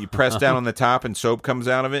 that you press down on the top and soap comes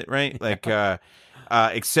out of it, right? Like,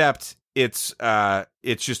 except it's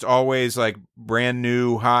just always like brand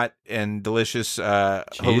new, hot and delicious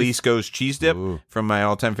Jalisco's cheese dip. Ooh. From my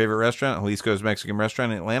all-time favorite restaurant, Jalisco's Mexican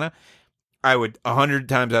restaurant in Atlanta. I would 100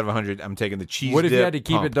 times out of 100. I'm taking the cheese. What if dip you had to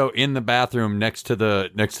keep pump. it though in the bathroom next to the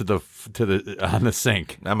on the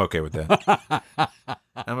sink? I'm okay with that.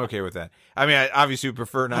 I'm okay with that. I mean, I obviously would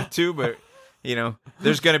prefer not to, but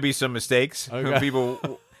there's going to be some mistakes. Okay. People.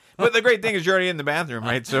 But the great thing is you're already in the bathroom,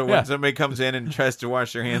 right? So when somebody comes in and tries to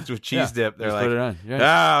wash their hands with cheese dip, they're Just like, put it on.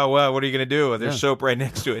 Yeah. well, what are you going to do? There's soap right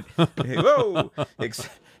next to it. Whoa!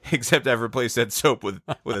 Except I've replaced that soap with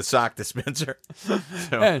a sock dispenser. So.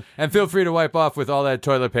 And feel free to wipe off with all that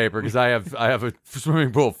toilet paper because I have a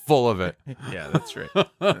swimming pool full of it. Yeah, that's right.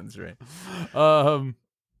 That's right. All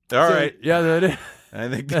right. Yeah, that is. I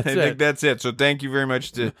think that's it. So thank you very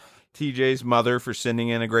much to TJ's mother for sending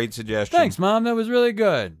in a great suggestion. Thanks, Mom. That was really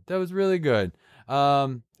good.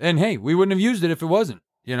 And hey, we wouldn't have used it if it wasn't.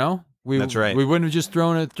 That's right. We wouldn't have just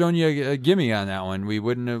thrown you a gimme on that one. We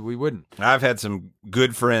wouldn't. I've had some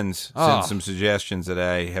good friends send some suggestions that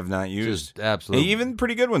I have not used. Just absolutely. Even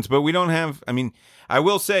pretty good ones, but we don't have. I mean, I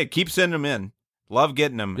will say, keep sending them in. Love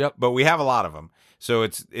getting them. Yep. But we have a lot of them, so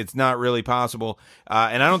it's not really possible.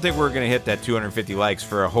 And I don't think we're going to hit that 250 likes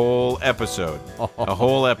for a whole episode. A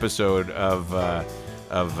whole episode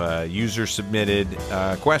of user submitted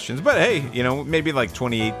questions. But hey, maybe like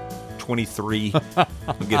 28. 23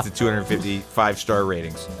 who gets the 250 5-star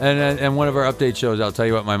ratings. And one of our update shows, I'll tell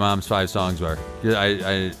you what my mom's 5 songs were.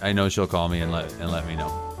 I know she'll call me and let me know.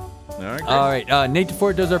 All right. Nate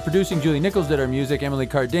DeFort does our producing. Julie Nichols did our music. Emily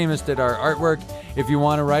Cardamus did our artwork. If you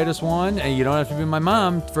want to write us one, and you don't have to be my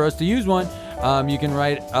mom for us to use one, you can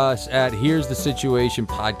write us at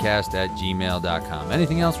here'sthesituationpodcast@gmail.com.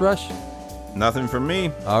 Anything else, Rush? Nothing from me.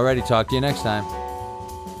 Alrighty, talk to you next time.